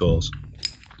 3 scores.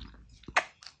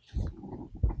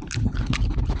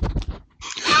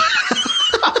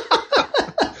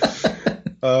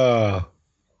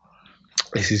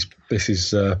 This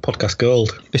is podcast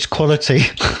gold. It's quality.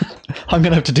 I'm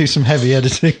going to have to do some heavy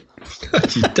editing.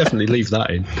 You definitely leave that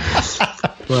in.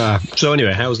 So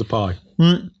anyway, how was the pie?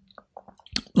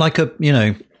 Like a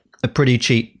pretty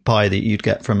cheap pie that you'd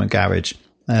get from a garage.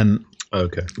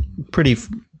 Okay.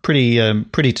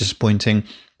 Pretty disappointing,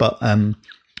 but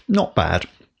not bad.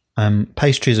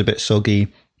 Pastry's a bit soggy.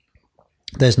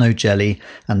 There's no jelly,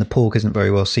 and the pork isn't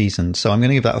very well seasoned. So I'm going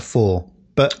to give that a 4.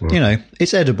 But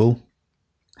it's edible.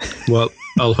 Well,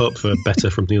 I'll hope for better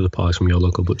from the other pies from your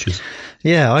local butchers.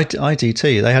 Yeah, I do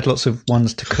too. They had lots of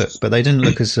ones to cook, but they didn't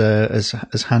look as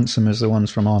handsome as the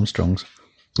ones from Armstrong's.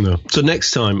 No. So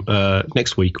next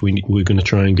week, we're going to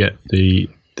try and get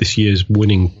this year's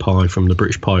winning pie from the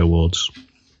British Pie Awards,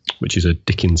 which is a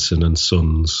Dickinson and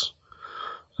Sons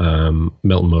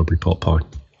Melton Mowbray pot pie,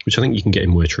 which I think you can get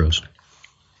in Waitrose.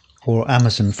 Or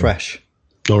Amazon Fresh.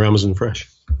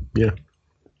 Yeah.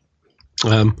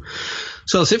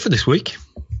 So that's it for this week.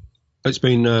 It's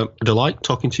been a delight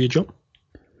talking to you, John.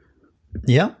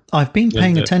 Yeah, I've been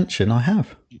paying attention. I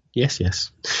have.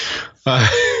 Yes.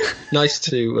 Nice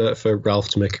for Ralph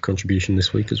to make a contribution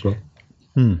this week as well.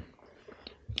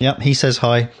 Yeah, he says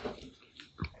hi.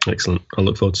 Excellent. I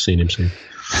look forward to seeing him soon.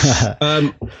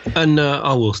 And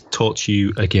I will talk to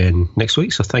you again next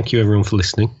week. So thank you everyone for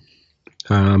listening.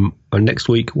 And next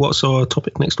week, what's our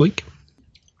topic next week?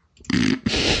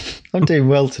 I'm doing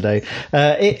well today.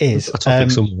 It is a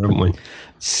topic somewhere, haven't we?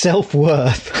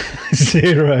 Self-worth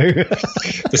 0.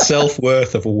 The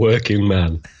self-worth of a working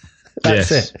man.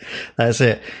 That's it.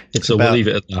 It's so we'll leave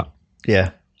it at that.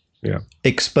 Yeah.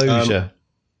 Exposure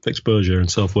and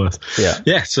self-worth.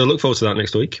 Yeah. So look forward to that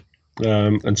next week,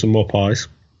 and some more pies.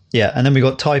 Yeah, and then we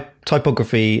got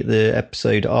typography, the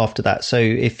episode after that. So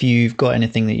if you've got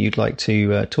anything that you'd like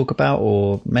to talk about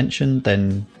or mention,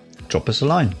 then drop us a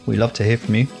line. We love to hear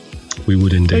from you. We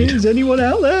would indeed. Hey, is anyone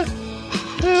out there?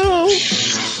 Help!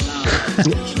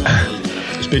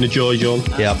 It's been a joy, John.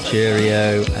 Yeah,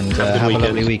 cheerio, and have a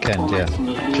lovely weekend. Yeah.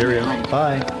 Cheerio.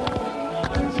 Bye.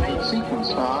 Sequence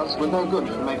stars were no good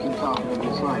for making cartoon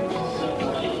displays.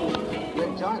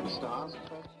 Red giant stars